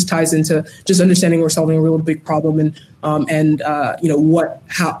it really just ties into just understanding we're solving a real big problem and what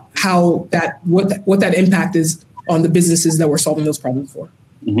that impact is on the businesses that we're solving those problems for.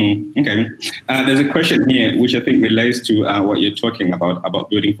 Mm-hmm. Okay. There's a question here, which I think relates to what you're talking about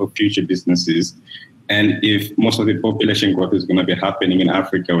building for future businesses. And if most of the population growth is going to be happening in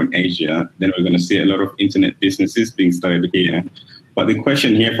Africa or in Asia, then we're going to see a lot of internet businesses being started here. But the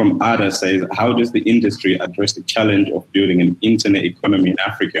question here from Ada says, how does the industry address the challenge of building an internet economy in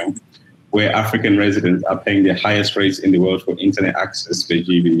Africa, where African residents are paying the highest rates in the world for internet access per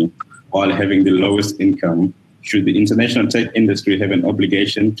GB, while having the lowest income? Should the international tech industry have an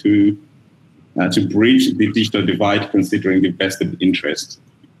obligation to bridge the digital divide, considering the vested interest?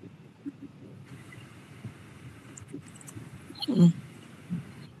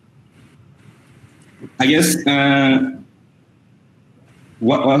 I guess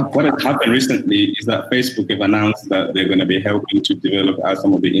what has happened recently is that Facebook have announced that they're going to be helping to develop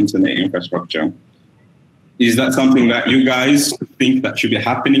some of the internet infrastructure. Is that something that you guys think that should be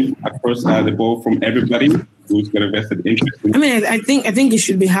happening across the board from everybody who's got a vested interest? I mean, I think it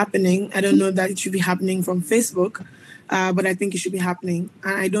should be happening. I don't know that it should be happening from Facebook, but I think it should be happening.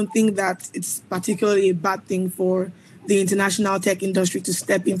 And I don't think that it's particularly a bad thing for the international tech industry to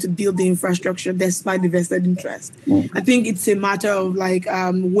step in to build the infrastructure despite the vested interest. I think it's a matter of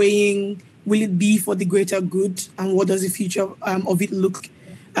weighing, will it be for the greater good, and what does the future of it look?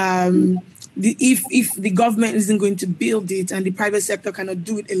 If the government isn't going to build it and the private sector cannot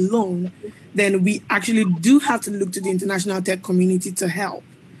do it alone, then we actually do have to look to the international tech community to help,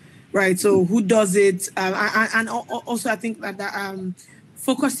 right? So who does it? And also I think that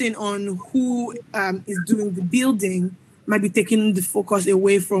focusing on who is doing the building might be taking the focus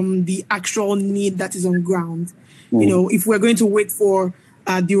away from the actual need that is on ground. If we're going to wait for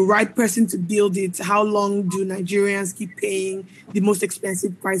the right person to build it, how long do Nigerians keep paying the most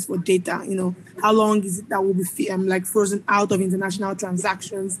expensive price for data? How long is it that will be frozen out of international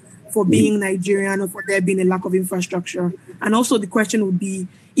transactions for being Nigerian or for there being a lack of infrastructure? And also the question would be,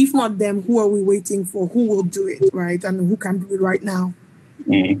 if not them, who are we waiting for? Who will do it, right? And who can do it right now?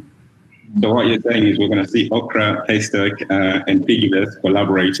 So what you're saying is we're going to see Okra, Paystack, and Piggyvest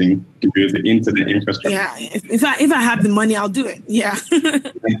collaborating to build the internet infrastructure. Yeah, if I have the money, I'll do it. Yeah.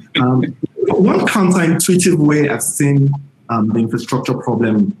 One counterintuitive way I've seen the infrastructure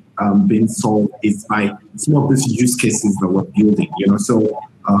problem being solved is by some of these use cases that we're building. So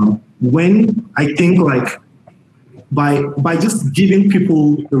when I think by just giving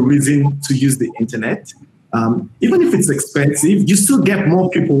people the reason to use the internet. Even if it's expensive, you still get more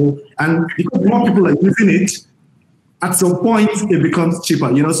people, and because more people are using it, at some point it becomes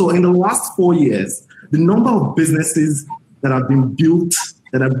cheaper. So in the last 4 years, the number of businesses that have been built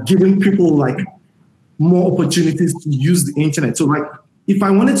that have given people more opportunities to use the internet. So if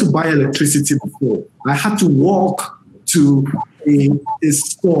I wanted to buy electricity before, I had to walk to a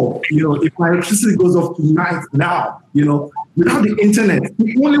store. If my electricity goes off tonight now, without the internet,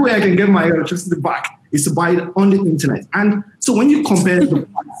 the only way I can get my electricity back is to buy it on the internet. And so when you compare the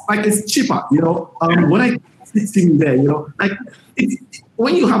price, it's cheaper, when I see there,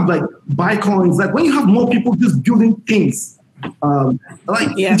 when you have Bitcoins, when you have more people just building things,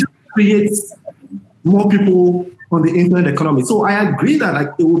 it just creates more people on the internet economy. So I agree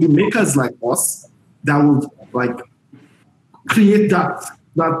that it will be makers like us that will create that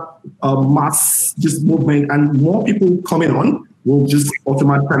mass just movement, and more people coming on will just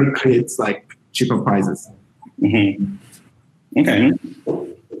automatically create like cheaper prices. Okay.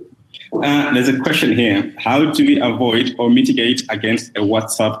 There's a question here. How do we avoid or mitigate against a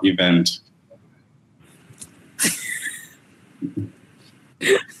WhatsApp event?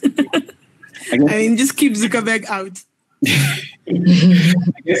 Just keep Zuckerberg out. I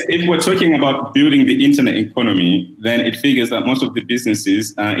guess if we're talking about building the internet economy, then it figures that most of the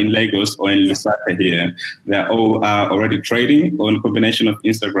businesses in Lagos or in Lusaka here, they're all already trading on a combination of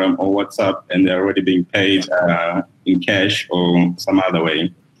Instagram or WhatsApp, and they're already being paid in cash or some other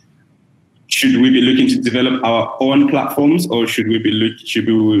way. Should we be looking to develop our own platforms, or should we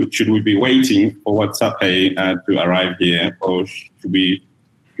be waiting for WhatsApp Pay to arrive here, or should we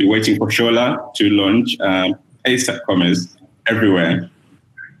be waiting for Shola to launch ASAP commerce everywhere?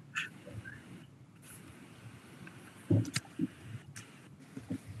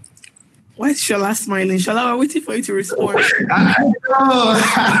 Why is Shola smiling? Shola, we're waiting for you to respond. I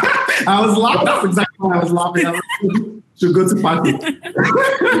was laughing. That's exactly why I was laughing. Should go to party.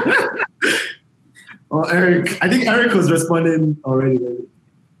 Oh, Eric. I think Eric was responding already.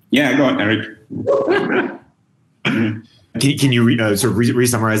 Yeah, go on, Eric. Can you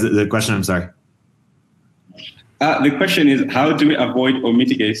re-summarize the question? I'm sorry. The question is, how do we avoid or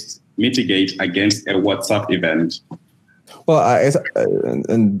mitigate against a WhatsApp event? Well,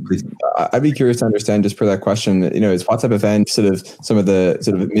 I'd be curious to understand, just per that question, is WhatsApp event sort of some of the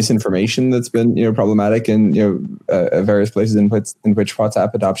sort of misinformation that's been, problematic in, various places in which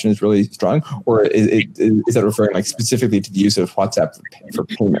WhatsApp adoption is really strong, or is that referring like specifically to the use of WhatsApp for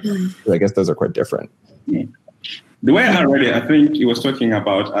payment? Because I guess those are quite different. The way I read it, I think he was talking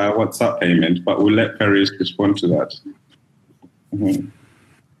about WhatsApp payment, but we'll let Perseus respond to that.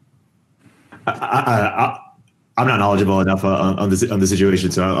 I'm not knowledgeable enough on the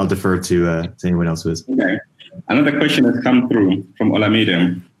situation, so I'll defer to anyone else who is. Okay. Another question has come through from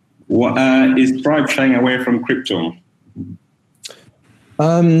Olamide. Is Tribe shying away from crypto?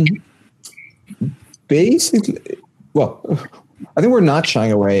 Basically, well, I think we're not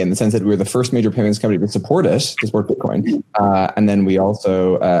shying away in the sense that we're the first major payments company to support Bitcoin. And then we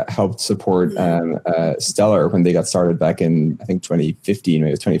also helped support Stellar when they got started back in, I think, 2015, maybe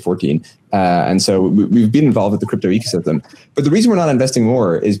it was 2014. And so we've been involved with the crypto ecosystem. But the reason we're not investing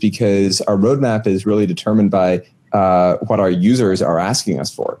more is because our roadmap is really determined by what our users are asking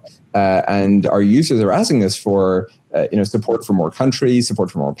us for. And our users are asking us for support for more countries,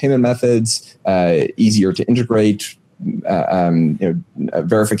 support for more payment methods, easier to integrate,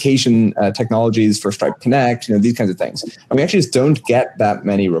 verification technologies for Stripe Connect, these kinds of things. And we actually just don't get that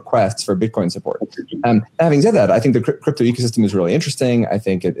many requests for Bitcoin support. Having said that, I think the crypto ecosystem is really interesting. I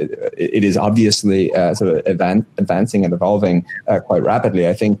think it is obviously sort of advancing and evolving quite rapidly.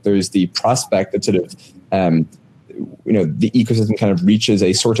 I think there's the prospect that sort of the ecosystem kind of reaches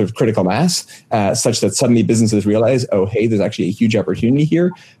a sort of critical mass, such that suddenly businesses realize, oh, hey, there's actually a huge opportunity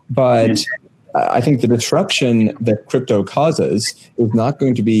here. But I think the disruption that crypto causes is not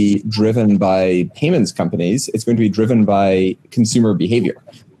going to be driven by payments companies. It's going to be driven by consumer behavior.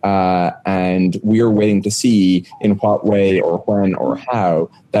 And we are waiting to see in what way or when or how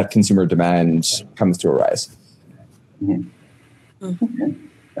that consumer demand comes to arise. Makes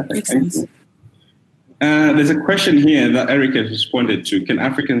sense. There's a question here that Eric has responded to. Can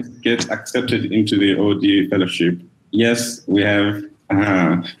Africans get accepted into the OD fellowship? Yes, we have.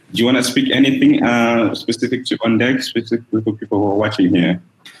 Do you want to speak anything specific to OnDeck, specifically for people who are watching here?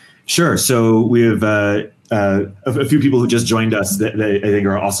 Sure. So we have a few people who just joined us that I think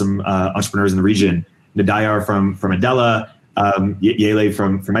are awesome entrepreneurs in the region. Nadaya from Adela, Yele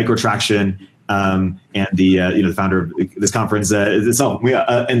from Microtraction, and the founder of this conference itself.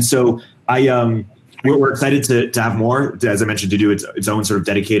 And so we're excited to have more, as I mentioned, to do its own sort of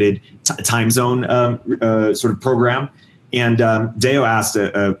dedicated time zone sort of program. And Deo asked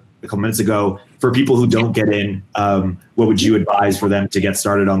a couple minutes ago, for people who don't get in, what would you advise for them to get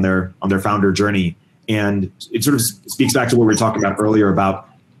started on their founder journey? And it sort of speaks back to what we were talking about earlier about,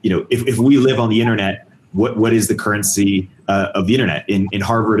 if we live on the internet, what is the currency of the internet? In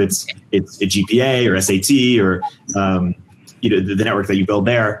Harvard, it's a GPA or SAT or the network that you build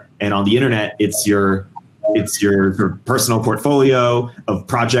there. And on the internet, it's your sort of personal portfolio of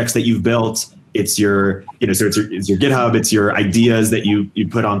projects that you've built. It's your, so it's your GitHub, it's your ideas that you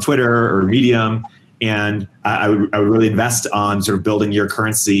put on Twitter or Medium. And I would really invest on sort of building your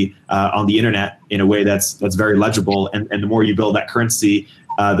currency on the internet in a way that's very legible. And the more you build that currency,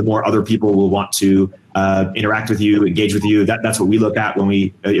 the more other people will want to interact with you, engage with you. That's what we look at when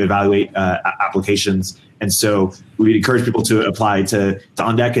we evaluate applications. And so we encourage people to apply to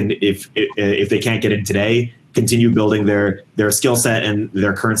OnDeck, and if they can't get in today, continue building their skill set and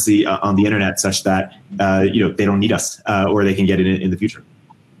their currency on the internet, such that they don't need us, or they can get in the future.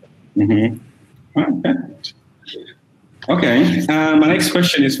 Okay. My next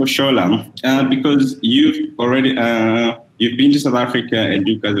question is for Shola, because you've already you've been to South Africa and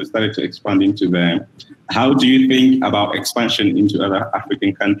you guys have started to expand into there. How do you think about expansion into other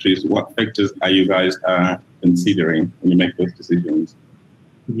African countries? What factors are you guys considering when you make those decisions?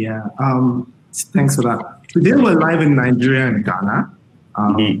 Yeah, thanks for that. Today we're live in Nigeria and Ghana,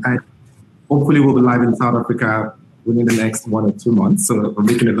 and hopefully we'll be live in South Africa within the next 1 or 2 months. So we're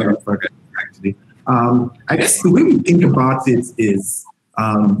making a lot of progress, actually. I guess the way we think about it is,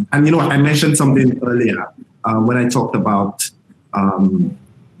 and I mentioned something earlier when I talked about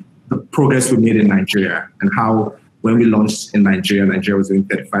the progress we made in Nigeria and how when we launched in Nigeria was doing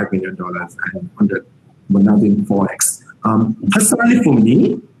 $35 million and we're now doing 4x. Personally, for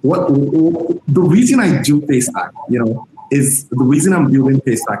me, the reason I do Paystack, is the reason I'm building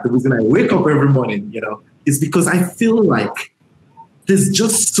Paystack, the reason I wake up every morning, is because I feel like there's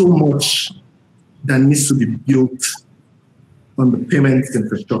just so much that needs to be built on the payments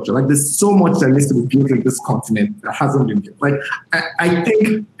infrastructure. Like there's so much that needs to be built in this continent that hasn't been built. Like I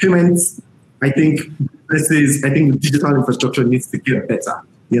think payments, I think the digital infrastructure needs to get better,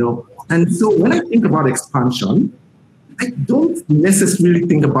 And so when I think about expansion, I don't necessarily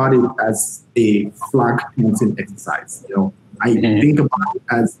think about it as a flag planting exercise. I think about it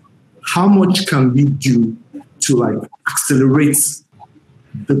as how much can we do to accelerate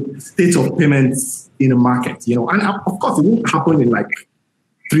the state of payments in a market, and of course it won't happen in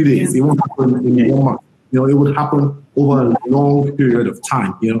 3 days. It won't happen in 1 month. It would happen over a long period of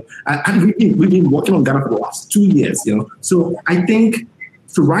time. And we've been working on Ghana for the last 2 years. So I think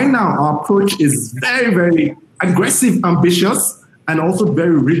right now our approach is very, very aggressive, ambitious, and also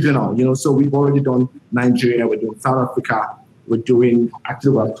very regional. So we've already done Nigeria, we're doing South Africa, we're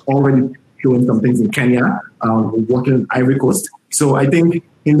already doing some things in Kenya. We're working in Ivory Coast. So I think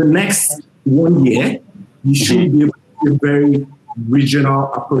in the next 1 year, we should be able to do a very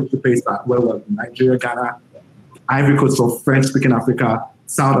regional approach to Paystack, where we're in Nigeria, Ghana, Ivory Coast for French-speaking Africa,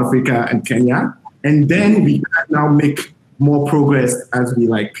 South Africa, and Kenya. And then we can now make more progress as we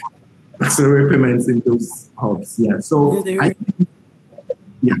accelerate payments in those hubs. Yeah. So I think,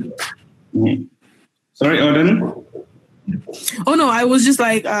 Sorry, Odin? Oh no, I was just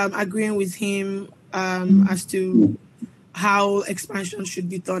agreeing with him as to how expansion should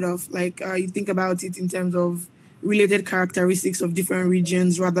be thought of. You think about it in terms of related characteristics of different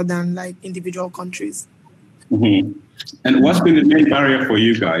regions rather than individual countries. And what's been the main barrier for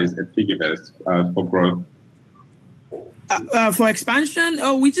you guys at PiggyVest for growth? For expansion,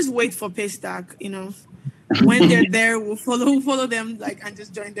 we just wait for Paystack. When they're there, we'll follow them and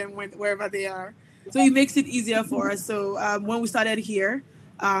just join them wherever they are. So it makes it easier for us. So when we started here,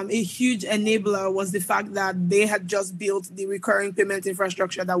 a huge enabler was the fact that they had just built the recurring payment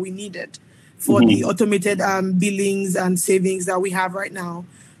infrastructure that we needed for the automated billings and savings that we have right now.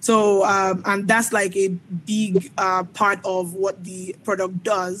 So, and that's a big part of what the product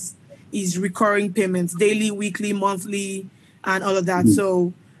does is recurring payments, daily, weekly, monthly, and all of that.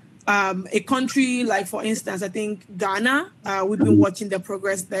 So a country for instance, I think Ghana, we've been watching the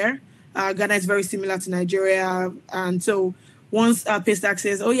progress there. Ghana is very similar to Nigeria. And so once Paystack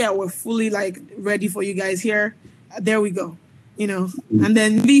says, oh yeah, we're fully ready for you guys here, there we go, And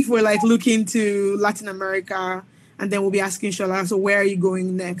then if we're looking to Latin America, and then we'll be asking Shola, so where are you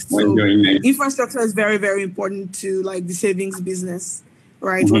going next? So infrastructure is very, very important to the savings business,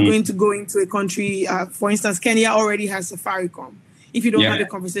 right? We're going to go into a country, for instance, Kenya already has Safaricom. If you don't have a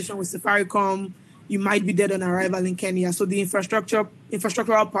conversation with Safaricom, you might be dead on arrival in Kenya. So the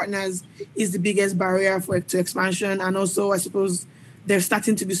infrastructural partners is the biggest barrier to expansion. And also, I suppose, there's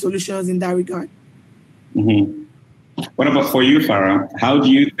starting to be solutions in that regard. What about for you, Fara? How do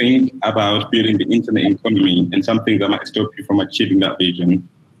you think about building the internet economy and something that might stop you from achieving that vision?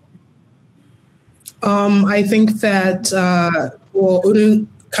 I think that, Odin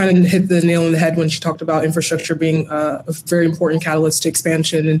kind of hit the nail on the head when she talked about infrastructure being a very important catalyst to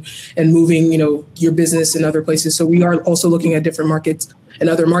expansion and moving, your business in other places. So we are also looking at different markets and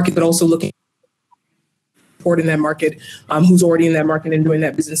other markets, but also looking at support in that market, who's already in that market and doing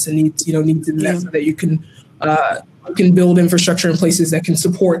that business and needs to invest so that you can you can build infrastructure in places that can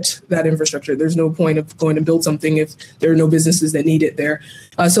support that infrastructure. There's no point of going to build something if there are no businesses that need it there.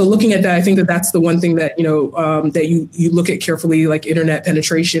 So looking at that, I think that that's the one thing that, that you look at carefully, like internet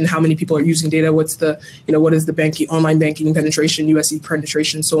penetration, how many people are using data, what is the banking, online banking penetration, USE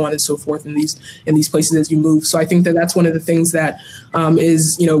penetration, so on and so forth in these places as you move. So I think that that's one of the things that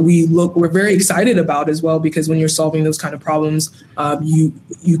we're very excited about as well, because when you're solving those kind of problems, you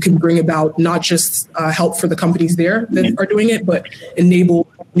can bring about not just help for the companies there that are doing it, but enable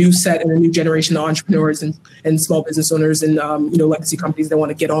a new set and a new generation of entrepreneurs and small business owners and legacy companies that want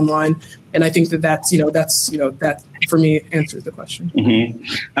to get online. And I think that for me answers the question.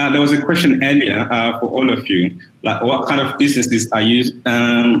 Mm-hmm. There was a question earlier for all of you, like what kind of businesses are you?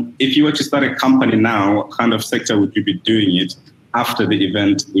 If you were to start a company now, what kind of sector would you be doing it after the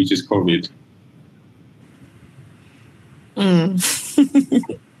event, which is COVID?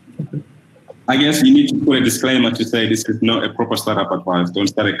 I guess you need to put a disclaimer to say this is not a proper startup advice. Don't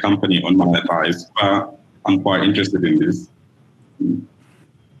start a company on my advice. But I'm quite interested in this. I'm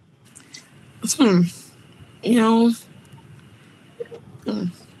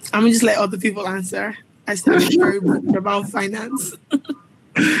gonna just let other people answer. I started very bored about finance.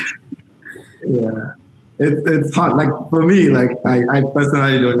 Yeah, it's hard. Like for me, like I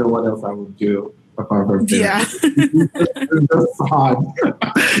personally don't know what else I would do. Yeah. It's just hard.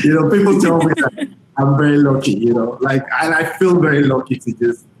 People tell me that I'm very lucky, and I feel very lucky to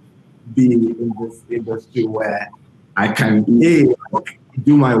just be in this industry where I can do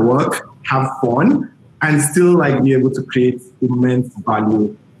my work, have fun, and still be able to create immense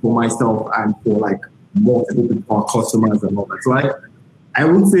value for myself and for multiple people, for customers and all that. So I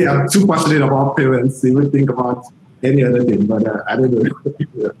would say I'm too passionate about payments to even think about any other thing, but I don't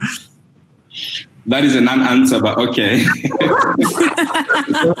know. That is a non-answer, but okay.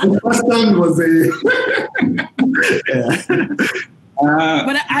 The question was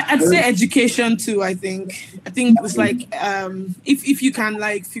but I'd say education too. I think it's if you can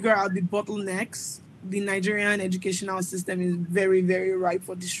figure out the bottlenecks, the Nigerian educational system is very, very ripe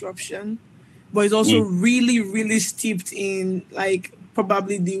for disruption, but it's also really, really steeped in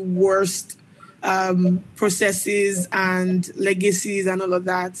probably the worst processes and legacies and all of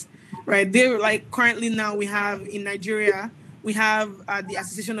that. Right, they're currently now we have in Nigeria, we have the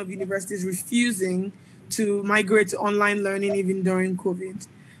Association of Universities refusing to migrate to online learning even during COVID.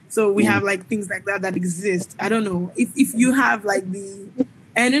 So we have things like that exist. I don't know if you have the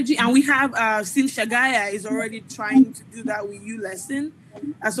energy, and we have since Shagaya is already trying to do that with ULesson.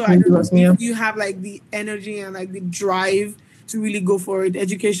 So I don't know if you have the energy and the drive to really go for it.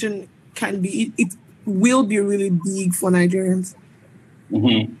 Education it will be really big for Nigerians.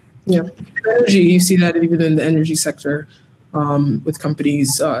 Mm-hmm. Yeah, energy. You see that even in the energy sector, with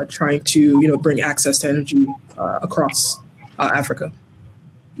companies trying to bring access to energy across Africa.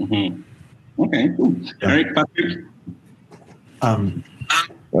 Mm-hmm. Okay, cool. Yeah. All right, Patrick.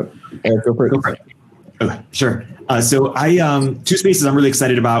 Go for it. Okay, sure. So I two spaces I'm really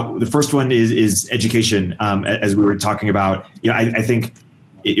excited about. The first one is education. As we were talking about, I think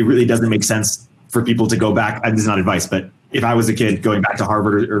it really doesn't make sense for people to go back. This is not advice, but if I was a kid going back to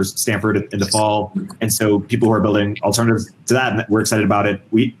Harvard or Stanford in the fall, and so people who are building alternatives to that, we're excited about it.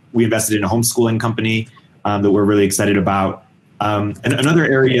 We invested in a homeschooling company that we're really excited about. And another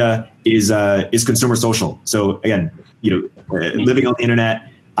area is consumer social. So again, living on the internet,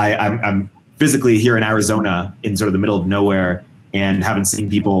 I'm physically here in Arizona in sort of the middle of nowhere and haven't seen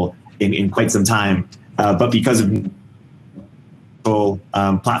people in quite some time. But because of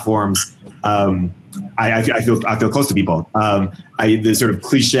platforms, I feel close to people. The sort of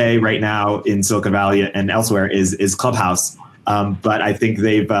cliche right now in Silicon Valley and elsewhere is Clubhouse, but I think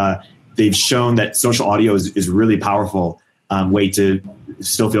they've shown that social audio is really powerful way to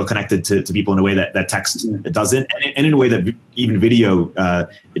still feel connected to people in a way that text doesn't, and in a way that even video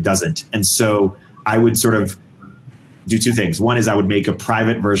it doesn't. And so I would sort of do two things. One is I would make a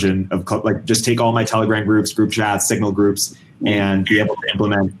private version of just take all my Telegram groups, group chats, Signal groups, and be able to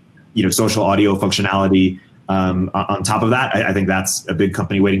implement social audio functionality on top of that. I think that's a big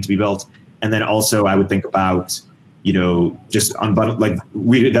company waiting to be built. And then also I would think about, just unbundle,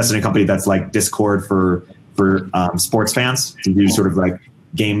 we invested in a company that's like Discord for sports fans to do sort of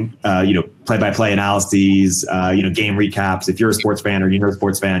game, play-by-play analyses, game recaps. If you're a sports fan or a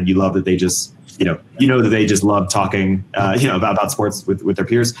sports fan, you love that they just, that they just love talking, about sports with their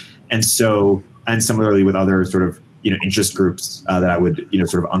peers. And so, and similarly with other sort of, interest groups that I would,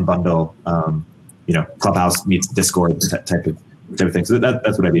 sort of unbundle, Clubhouse meets Discord type of thing. So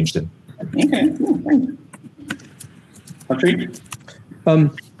that's what I'd be interested in. Okay, cool. Thanks. Patrick?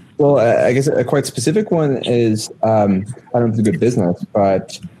 Well, I guess a quite specific one is, I don't know if it's a good business,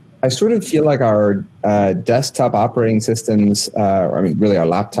 but I sort of feel like our desktop operating systems, or I mean, really our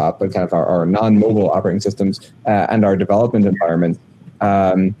laptop, but kind of our non-mobile operating systems and our development environment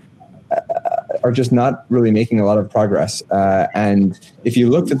are just not really making a lot of progress. And if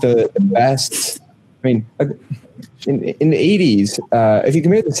you looked at the best, I mean, in the 80s, if you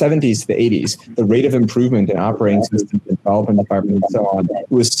compare the 70s to the 80s, the rate of improvement in operating systems and development environment and so on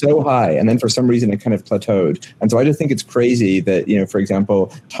was so high. And then for some reason, it kind of plateaued. And so I just think it's crazy that, for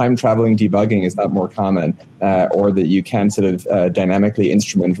example, time traveling debugging is not more common, or that you can sort of dynamically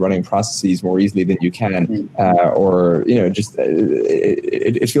instrument running processes more easily than you can, or, just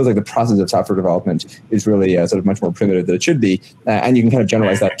it feels like the process of software development is really sort of much more primitive than it should be. And you can kind of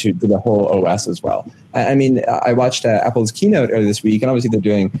generalize that to the whole OS as well. I mean, I watched Apple's keynote earlier this week, and obviously they're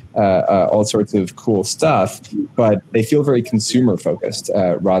doing all sorts of cool stuff, but they feel very consumer focused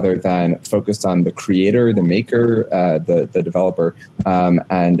rather than focused on the creator, the maker, the developer.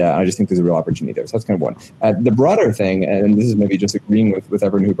 And I just think there's a real opportunity there. So that's kind of one. The broader thing, and this is maybe just agreeing with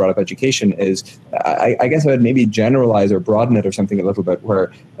everyone who brought up education, is I guess I would maybe generalize or broaden it or something a little bit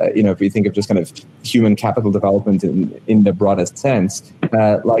where, if we think of just kind of human capital development in the broadest sense,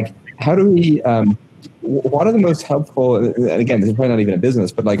 like how do we... what are the most helpful, and again, this is probably not even a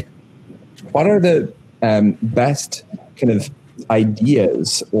business, but like, what are the best kind of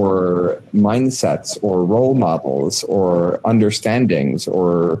ideas or mindsets or role models or understandings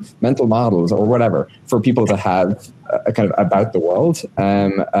or mental models or whatever for people to have a kind of about the world?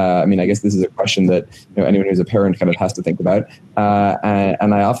 I mean, I guess this is a question that anyone who's a parent kind of has to think about.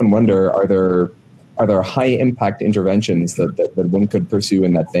 And I often wonder, are there high impact interventions that one could pursue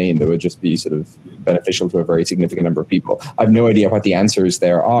in that vein that would just be sort of beneficial to a very significant number of people? I have no idea what the answers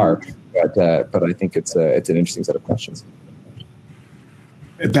there are, but I think it's an interesting set of questions.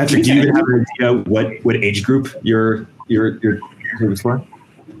 Patrick, do you even have an idea what age group you're for?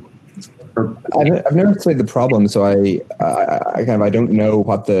 I've never played the problem, so I don't know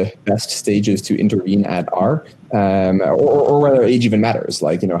what the best stages to intervene at are, or whether age even matters.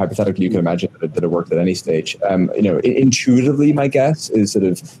 Like, hypothetically, you can imagine that it worked at any stage. Intuitively, my guess is sort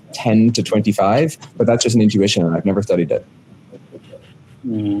of 10 to 25, but that's just an intuition, and I've never studied it.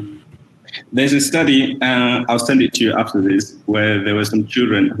 There's a study, I'll send it to you after this, where there were some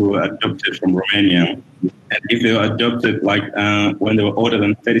children who were adopted from Romania. And if they were adopted when they were older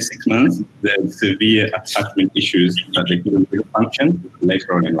than 36 months, they had severe attachment issues that they couldn't really function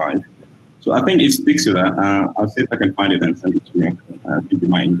later on in life. So I think it speaks to that. I'll see if I can find it and send it to you. I think you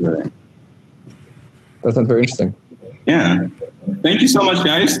might enjoy it. That sounds very interesting. Yeah. Thank you so much,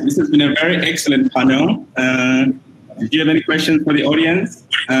 guys. This has been a very excellent panel. Did you have any questions for the audience?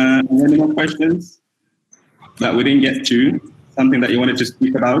 Any more questions that we didn't get to? Something that you wanted to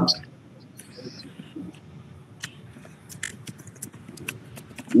speak about?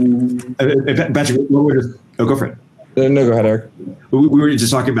 Patrick, go for it. No, go ahead, Eric. We were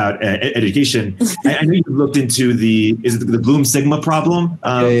just talking about education. I know you looked into the Bloom Sigma problem.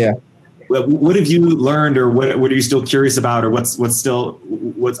 Yeah. What have you learned, or what are you still curious about, or what's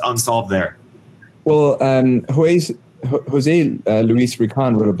unsolved there? Well, Jose Luis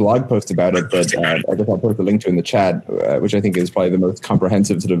Rican wrote a blog post about it that I guess I'll post a link to in the chat, which I think is probably the most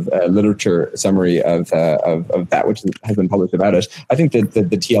comprehensive sort of literature summary of that which has been published about it. I think that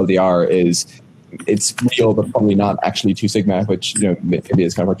the TLDR it's real, but probably not actually 2 sigma, which maybe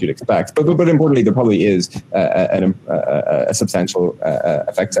is kind of what you'd expect. But importantly, there probably is a substantial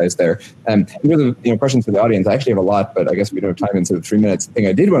effect size there. In terms of questions for the audience, I actually have a lot, but I guess we don't have time in sort of 3 minutes. The thing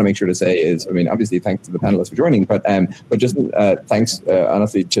I did want to make sure to say is, I mean, obviously, thanks to the panelists for joining, but just thanks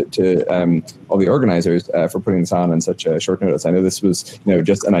honestly to all the organizers for putting this on such a short notice. I know this was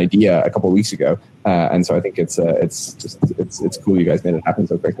just an idea a couple of weeks ago, and so I think it's cool you guys made it happen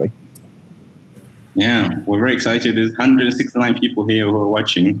so quickly. Yeah, we're very excited. There's 169 people here who are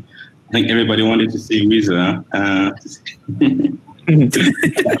watching. I think everybody wanted to see Wiza. We're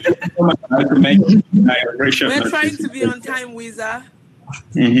trying to be on time, Wiza.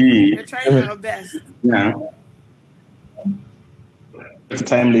 Mm-hmm. We're trying our best. Yeah. It's a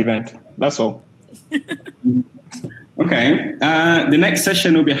timely event. That's all. Okay. The next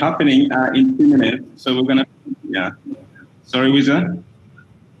session will be happening in 2 minutes. So we're going to, Sorry, Wiza?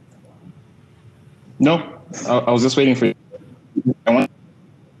 No, I was just waiting for you.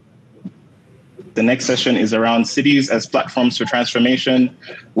 The next session is around cities as platforms for transformation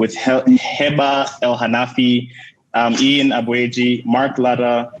with Heba El Hanafi, Ian Abueji, Mark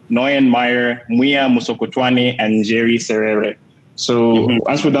Lada, Noyan Meyer, Muya Musokotwane, and Jerry Serere. So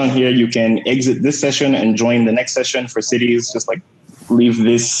once we're done here, you can exit this session and join the next session for cities, just like leave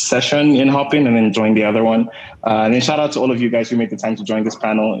this session in Hopin and then join the other one. And then shout out to all of you guys who made the time to join this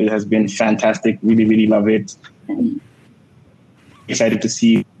panel. It has been fantastic. Really, really love it. Excited to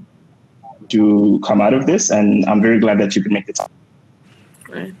see to come out of this, and I'm very glad that you could make the time.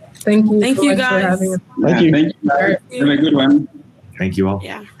 Right. Thank you. Thank you, guys. For having us. Thank you. Have a good one. Thank you all.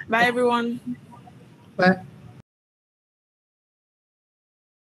 Yeah. Bye, everyone. Bye.